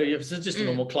to go to. If it's just a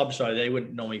normal club show, they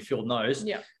wouldn't normally film those.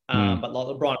 Yeah. But like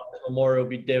the Brian Memorial will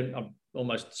be dead. I'm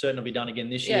almost certain it'll be done again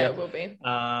this year. Yeah, it will be.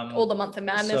 All the Month of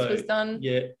Madness was done.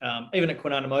 Yeah. Even at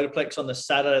Kwinana Motorplex on the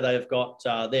Saturday, they've got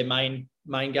their main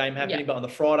game happening. But on the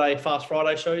Friday, Fast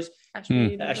Friday shows, Ash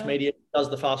Media does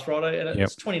the Fast Friday, and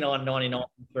it's $29.99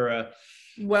 for a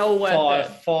well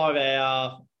worth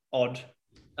 5-hour odd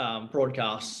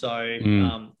broadcast. So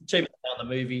cheaper than the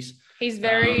movies. He's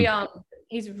very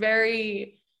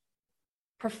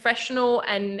professional,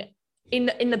 and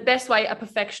in the best way, a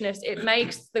perfectionist. It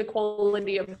makes the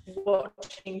quality of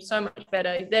watching so much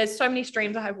better. There's so many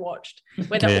streams I have watched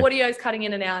where the audio is cutting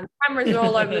in and out, and cameras are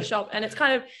all over the shop, and it's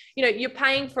kind of, you're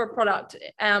paying for a product.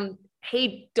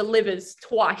 He delivers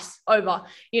twice over.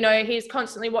 He's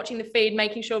constantly watching the feed,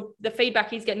 making sure the feedback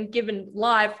he's getting given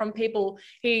live from people,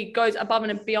 he goes above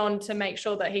and beyond to make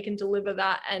sure that he can deliver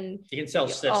that. And you can tell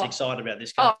Steph's excited about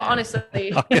this. Honestly,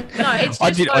 no, it's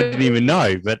just I didn't even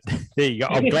know, but there you go.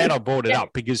 I'm glad I brought it up,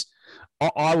 because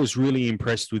I was really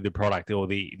impressed with the product, or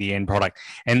the end product.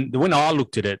 And when I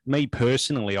looked at it, me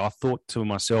personally, I thought to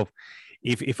myself,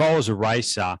 if I was a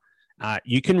racer,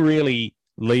 you can really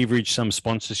leverage some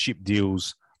sponsorship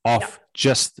deals off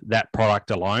just that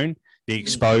product alone. The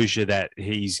exposure that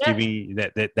he's giving,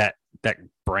 that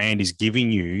brand is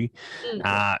giving you,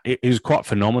 it is quite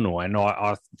phenomenal. And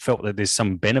I felt that there's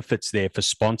some benefits there for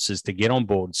sponsors to get on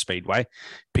board Speedway,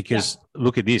 because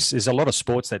look at this, there's a lot of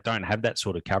sports that don't have that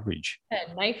sort of coverage.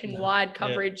 Nationwide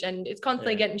coverage, and it's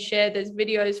constantly getting shared. There's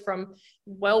videos from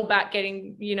well back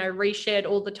getting, reshared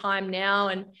all the time now.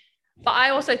 But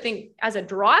I also think as a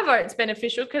driver, it's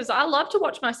beneficial, because I love to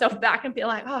watch myself back and be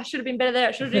like, oh, I should have been better there.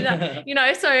 I should have done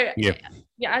that, So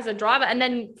as a driver, and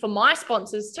then for my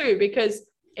sponsors too, because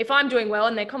if I'm doing well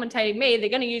and they're commentating me, they're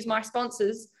going to use my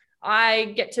sponsors.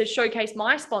 I get to showcase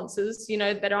my sponsors, the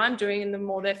better I'm doing and the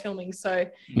more they're filming. So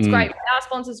it's great for our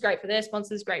sponsors, great for their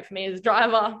sponsors, great for me as a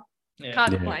driver.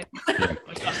 Can't complain.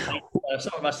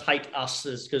 Some of us hate us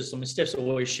because Steph's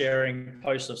always sharing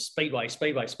posts of Speedway. So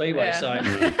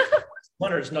I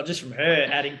wonder it's not just from her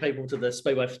adding people to the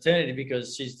Speedway fraternity,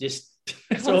 because she's just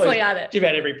Constantly at it. Just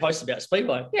about every post about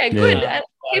Speedway. Yeah, good. And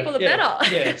people are better.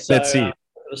 Yeah, so, That's it.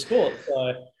 The sport.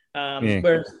 So,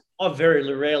 whereas I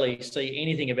very rarely see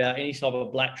anything about any type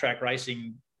of black track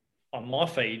racing on my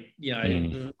feed. You know,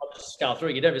 I just scroll through.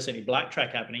 You never see any black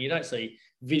track happening. You don't see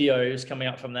videos coming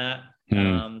up from that.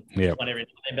 One every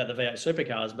time about the V8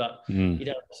 supercars, but you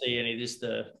don't see any of this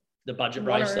the budget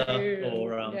racer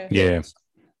or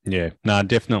no,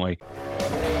 definitely.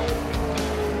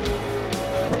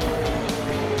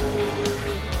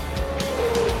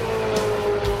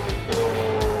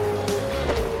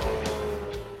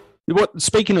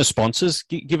 Speaking of sponsors,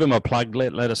 give them a plug.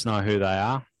 Let us know who they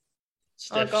are.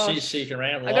 Steph, she's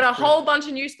around. I got a whole bunch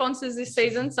of new sponsors this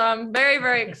season, so I'm very,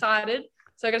 very excited.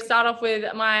 So I'm going to start off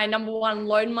with my number one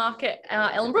loan market,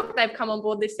 Ellenbrook. They've come on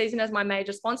board this season as my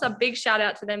major sponsor. Big shout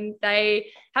out to them. They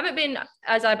haven't been,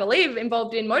 as I believe,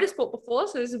 involved in motorsport before,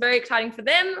 so this is very exciting for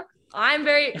them. I'm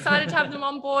very excited to have them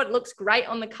on board. It looks great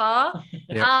on the car.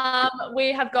 Yep.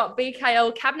 We have got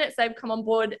BKL Cabinets. They've come on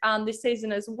board this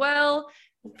season as well.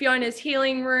 Fiona's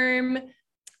Healing Room,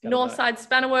 Northside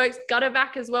Spannerworks,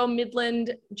 Guttervac as well,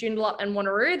 Midland, Joondalup and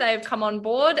Wanneroo. They've come on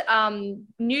board.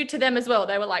 New to them as well.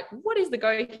 They were like, what is the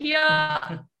go here?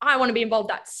 I want to be involved.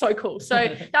 That's so cool. So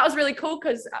that was really cool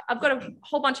because I've got a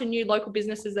whole bunch of new local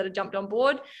businesses that have jumped on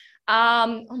board.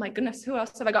 Oh my goodness, who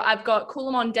else have I got? I've got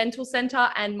Coolamon Dental Centre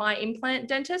and My Implant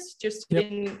Dentist just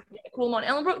in Coolamon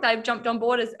Ellenbrook. They've jumped on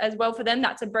board as well for them.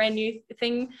 That's a brand new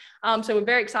thing. So we're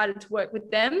very excited to work with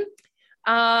them.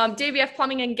 DBF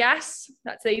Plumbing and Gas,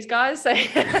 that's these guys. So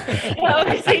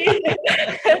obviously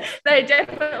they're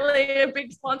definitely a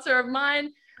big sponsor of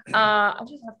mine. I've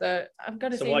got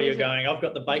to see. So while you're going, I've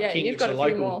got the Bake King, it's a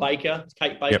local baker,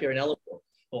 Kate Baker in Ellenbrook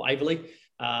or Averley.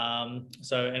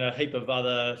 So and a heap of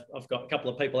other, I've got a couple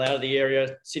of people out of the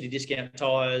area, City Discount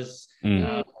Tyres, we've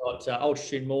got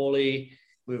Ultra Morley,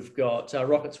 we've got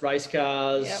Rockets Race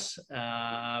Cars,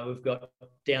 we've got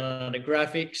Down Under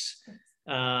Graphics.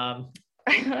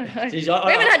 We haven't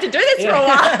had to do this for a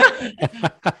while.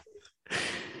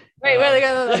 Wait, where are they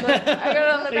going? I got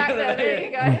it on the back there. There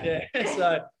you go. Yeah,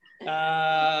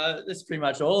 so that's pretty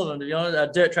much all of them, to be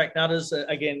honest. Dirt Track Nutters,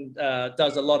 again,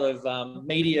 does a lot of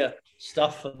media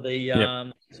stuff for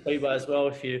the Speedway as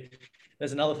well.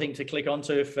 There's another thing to click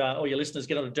onto if all your listeners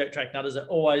get on the Dirt Track Nutters. They're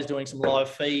always doing some live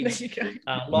feeds,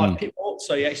 live pit walks.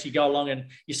 So you actually go along and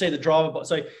you see the driver.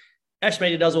 So Ash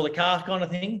Media does all the car kind of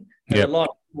thing. The live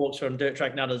walks from Dirt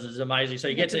Track Nutters is amazing. So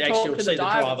you get to actually see the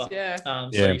driver.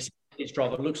 So you see what each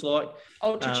driver looks like.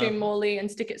 Ultra Tune Morley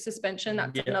and Stick It Suspension.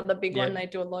 That's another big one. They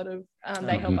do a lot of,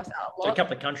 they help us out a lot. So a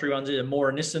couple of country ones here,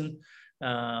 Mora Nissan.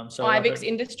 Ivix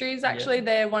Industries, actually,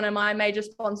 they're one of my major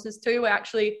sponsors too.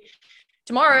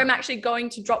 Tomorrow I'm actually going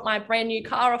to drop my brand new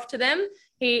car off to them.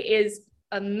 He is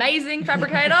amazing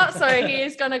fabricator. So he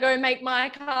is going to go make my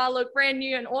car look brand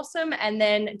new and awesome. And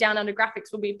then Down Under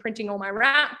Graphics will be printing all my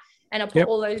wrap. And I'll put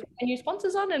all those new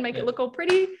sponsors on and make it look all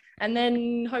pretty. And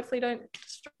then hopefully don't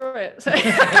destroy it. So.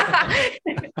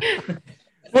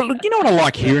 Well, look, you know what I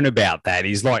like hearing about that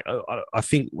is like, I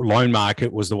think Loan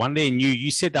Market was the one there.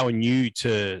 You said they were new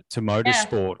to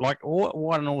motorsport. Like,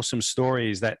 what an awesome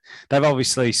story is that they've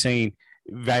obviously seen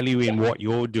value in what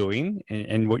you're doing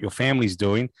and what your family's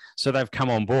doing. So they've come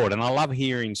on board. And I love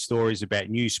hearing stories about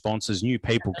new sponsors, new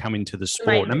people coming to the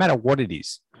sport, no matter what it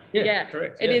is. Yeah,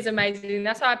 correct. It is amazing.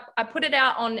 That's why I put it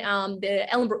out on the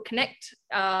Ellenbrook Connect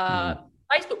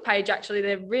Facebook page. Actually,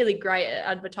 they're really great at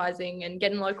advertising and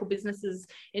getting local businesses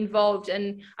involved.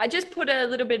 And I just put a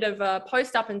little bit of a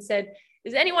post up and said,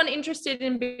 is anyone interested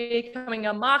in becoming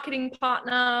a marketing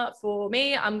partner for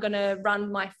me? I'm going to run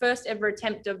my first ever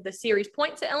attempt of the series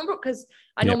points at Ellenbrook because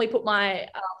I normally put my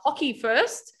hockey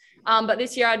first. But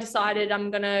this year I decided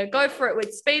I'm going to go for it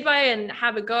with Speedway and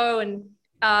have a go and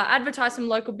advertise some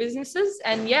local businesses.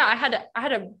 And I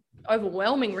had a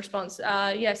overwhelming response.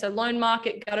 So Loan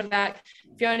Market, Guttervac,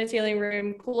 Fiona's Healing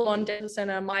Room, Coolamon Dental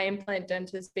Centre, My Implant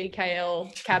Dentist,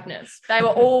 BKL Cabinets. They were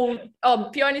all,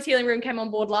 Fiona's Healing Room came on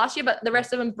board last year, but the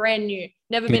rest of them brand new,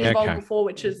 never been involved before,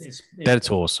 which is... That's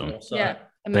awesome.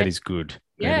 That is good.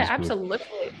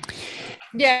 Absolutely.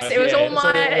 Yes, it was all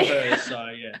my...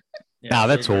 No,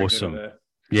 that's awesome.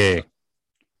 Yeah,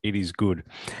 it is good.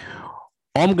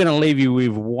 I'm going to leave you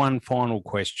with one final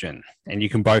question, and you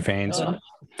can both answer.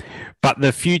 But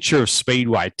the future of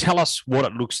Speedway, tell us what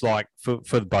it looks like for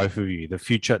both of you. The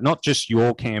future, not just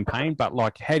your campaign, but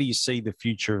like, how do you see the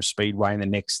future of Speedway in the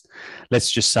next,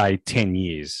 let's just say, 10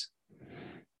 years?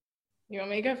 You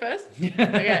want me to go first?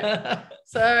 Okay.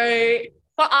 So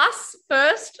for us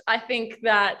first, I think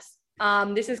that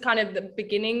this is kind of the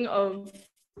beginning of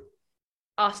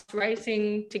us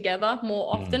racing together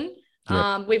more often.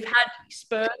 Yep. We've had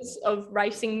spurs of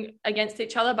racing against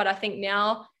each other, but I think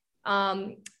now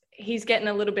he's getting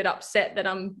a little bit upset that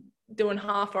I'm doing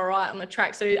half all right on the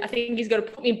track. So I think he's got to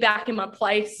put me back in my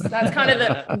place. That's kind of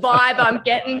the vibe I'm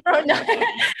getting from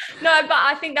no, but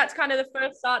I think that's kind of the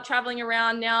first start traveling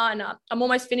around now. And I'm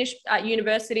almost finished at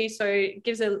university. So it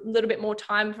gives a little bit more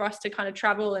time for us to kind of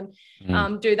travel and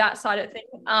do that side of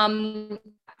things.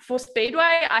 For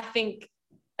Speedway, I think,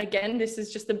 again, this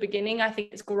is just the beginning. I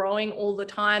think it's growing all the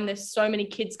time. There's so many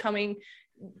kids coming,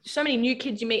 so many new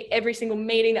kids you meet every single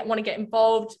meeting that want to get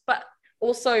involved, but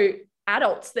also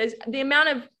adults. There's the amount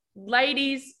of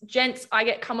ladies, gents I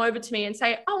get come over to me and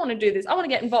say, I want to do this. I want to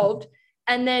get involved.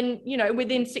 And then,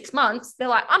 within 6 months, they're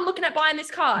like, I'm looking at buying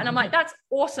this car. And I'm like, that's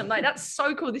awesome. Like, that's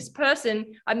so cool. This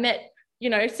person I met,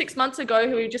 6 months ago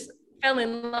who just fell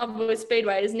in love with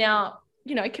Speedway is now,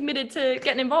 committed to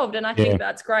getting involved. And I think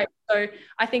that's great. So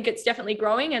I think it's definitely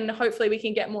growing, and hopefully we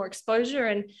can get more exposure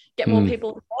and get more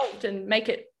people involved and make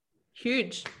it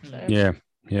huge. So, Yeah.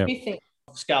 What do you think?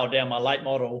 Scaled down my late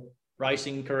model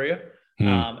racing career,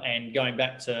 and going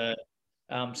back to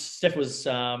Steph was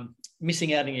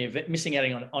missing out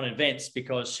on events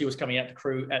because she was coming out to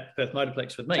crew at Perth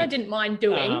Motorplex with me. Which I didn't mind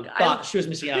doing, but she was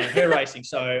missing out on her racing.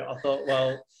 So I thought,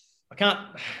 well, I can't.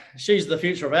 She's the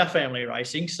future of our family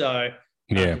racing, so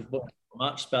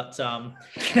much, but don't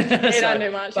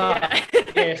do much.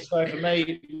 So for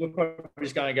me, we're probably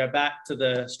just going to go back to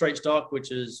the street stock,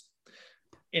 which is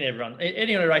anyone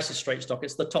who races street stock,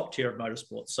 it's the top tier of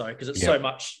motorsports. So because it's so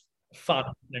much fun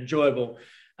and enjoyable.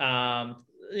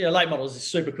 Late models is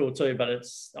super cool too, but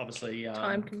it's obviously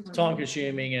time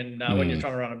consuming, and when you're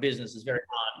trying to run a business, it's very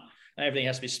hard. Everything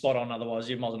has to be spot on, otherwise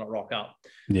you might as well not rock up.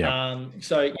 We're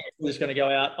just going to go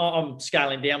out. I'm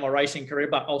scaling down my racing career,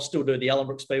 but I'll still do the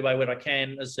Ellenbrook Speedway when I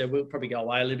can. As I said, we'll probably go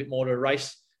away a little bit more to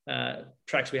race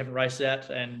tracks we haven't raced at,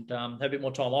 and have a bit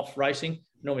more time off racing.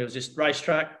 Normally it was just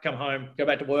racetrack, come home, go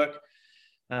back to work.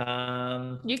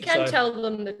 You can tell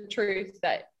them the truth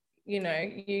that,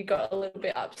 you got a little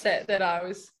bit upset that I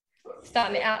was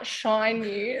starting to outshine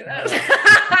you.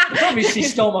 Probably she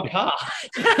stole my car.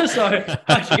 So I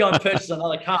actually go and purchase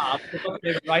another car. I couldn't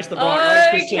even race the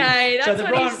Brian race. Okay, that's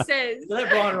what he says. So that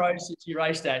Brian race that she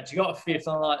raced at, she got a fifth.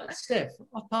 I'm like, Steph,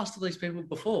 I've passed all these people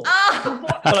before.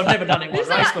 But I've never done it in one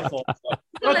race before.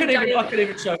 So I couldn't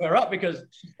even show her up because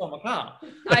she stole my car.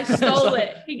 I stole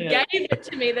it. He gave it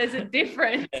to me. There's a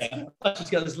difference. Yeah. She's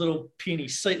got this little puny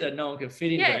seat that no one can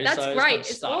fit into. Yeah, that's great.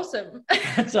 It's awesome.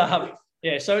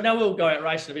 So now we'll go out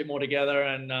racing a bit more together,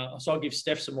 and so I'll give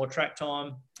Steph some more track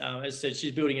time. As I said,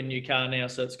 she's building a new car now,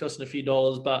 so it's costing a few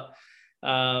dollars, but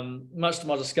much to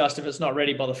my disgust, if it's not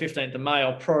ready by the 15th of May,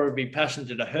 I'll probably be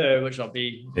passenger to her, which I'll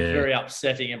be very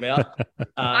upsetting about.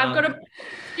 I've got a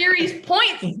series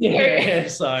points.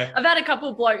 So I've had a couple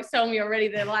of blokes tell me already,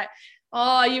 they're like,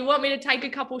 oh, you want me to take a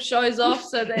couple shows off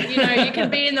so that, you can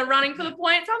be in the running for the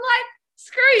points? I'm like,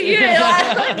 screw you,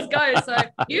 let's go. So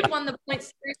you've won the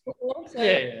points series before, so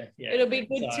it'll be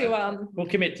good to we'll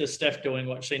commit to Steph doing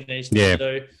what she needs to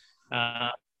do.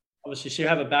 Obviously she'll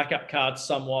have a backup card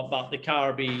somewhat, but the car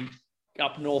will be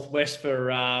up northwest for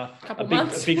a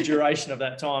big duration of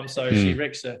that time. So she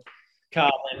wrecks a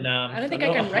car, and I don't think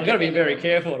I can wreck it. I've got to be very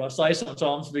careful what I say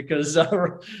sometimes, because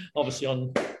obviously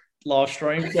on live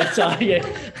stream, but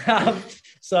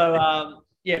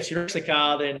she wrecks the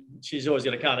car, then she's always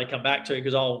got a car to come back to,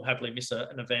 because I'll happily miss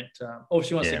an event. Or if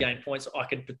she wants to gain points,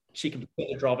 she can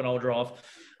drive and I'll drive.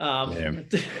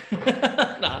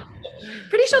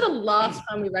 Pretty sure the last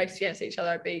time we raced against each other,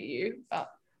 I beat you,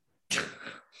 but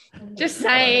just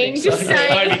saying.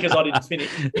 Only because I didn't finish.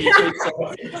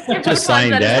 Just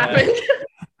saying, Dad.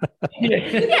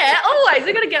 Always.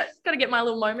 I gotta get my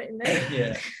little moment in there.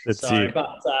 Yeah, that's it.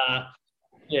 But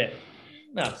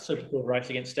no, super cool race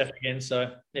against Steph again.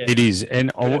 So it is,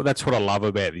 and that's what I love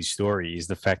about this story, is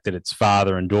the fact that it's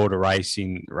father and daughter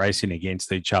racing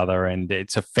against each other, and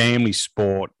it's a family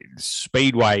sport.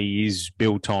 Speedway is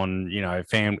built on,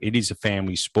 it is a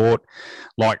family sport,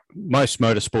 like most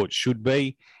motorsports should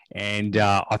be. And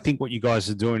I think what you guys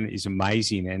are doing is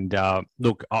amazing. And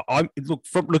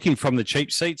looking from the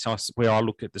cheap seats, where I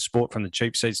look at the sport from the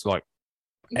cheap seats, like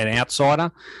an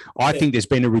outsider, I think there's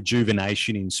been a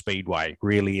rejuvenation in Speedway,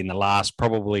 really, in the last,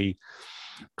 probably,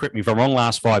 correct me if I'm wrong,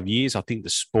 last 5 years. I think the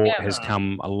sport has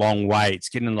come a long way. It's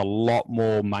getting a lot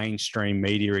more mainstream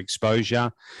media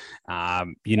exposure.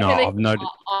 I've noted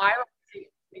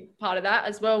part of that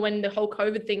as well. When the whole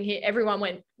COVID thing hit, everyone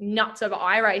went nuts over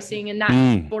iRacing, and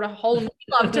that brought a whole new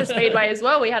love to Speedway as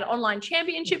well. We had online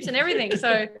championships and everything.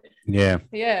 So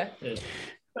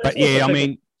but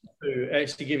for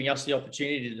actually giving us the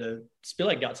opportunity to spill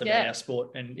our guts about our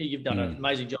sport. And you've done an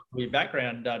amazing job with your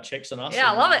background checks on us.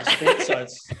 Yeah, I love it. Sport, so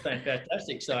it's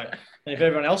fantastic. So, and if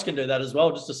everyone else can do that as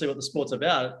well, just to see what the sport's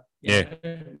about.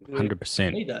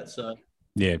 100%. Need that. So.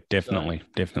 Yeah, definitely.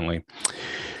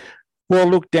 Well,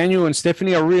 look, Daniel and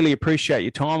Stephanie, I really appreciate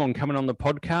your time on coming on the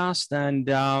podcast. And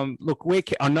look,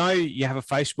 I know you have a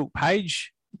Facebook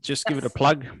page. Just give it a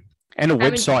plug, and a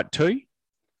website too.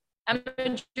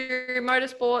 Amateurs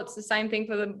Motorsports, the same thing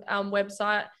for the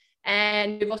website.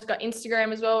 And we've also got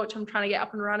Instagram as well, which I'm trying to get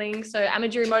up and running. So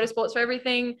Amateurs Motorsports for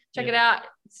everything. Check it out.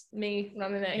 It's me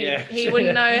running it. He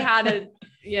wouldn't know how to.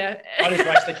 Yeah. I just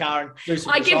race the car and do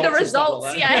some results. I give the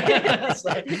results.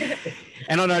 Like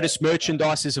And I noticed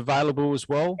merchandise is available as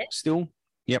well still.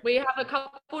 Yep. We have a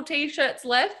couple T-shirts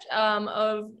left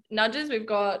of nudges. We've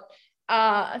got,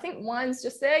 I think mine's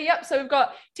just there. Yep. So we've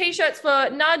got T-shirts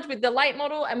for Nudge with the late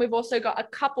model. And we've also got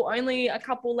only a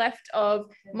couple left of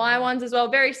my ones as well.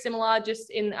 Very similar,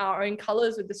 just in our own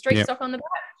colors with the street stock on the back.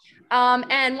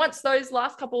 And once those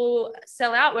last couple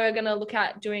sell out, we're going to look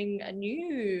at doing a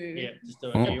new. Yeah, just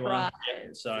do a new one.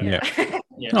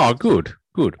 Oh, good.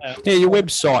 Yeah, your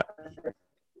website.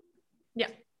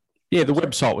 Yeah, the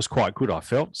website was quite good, I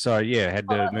felt. So yeah, had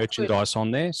the merchandise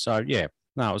on there. So yeah,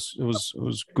 no, it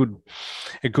was good,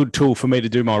 a good tool for me to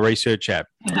do my research at.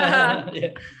 That's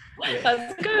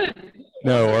good.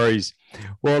 No worries.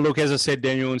 Well, look, as I said,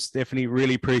 Daniel and Stephanie,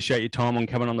 really appreciate your time on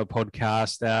coming on the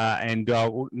podcast, and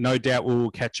no doubt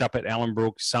we'll catch up at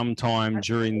Allenbrook sometime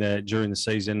during the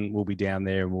season. We'll be down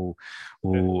there, and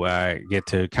we'll get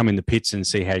to come in the pits and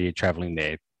see how you're travelling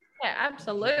there. Yeah,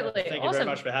 absolutely. Thank you very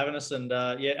much for having us. And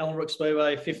Allenbrook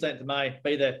Speedway, 15th of May.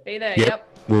 Be there. Yep.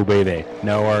 We'll be there.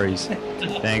 No worries.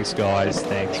 Thanks, guys.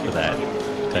 Thanks for that.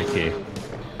 Take care.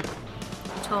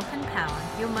 Talk and Power,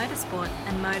 your motorsport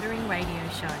and motoring radio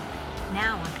show.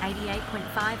 Now on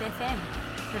 88.5 FM,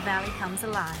 The Valley Comes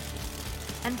Alive.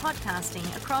 And podcasting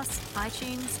across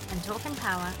iTunes and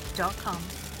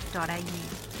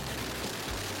talkandpower.com.au.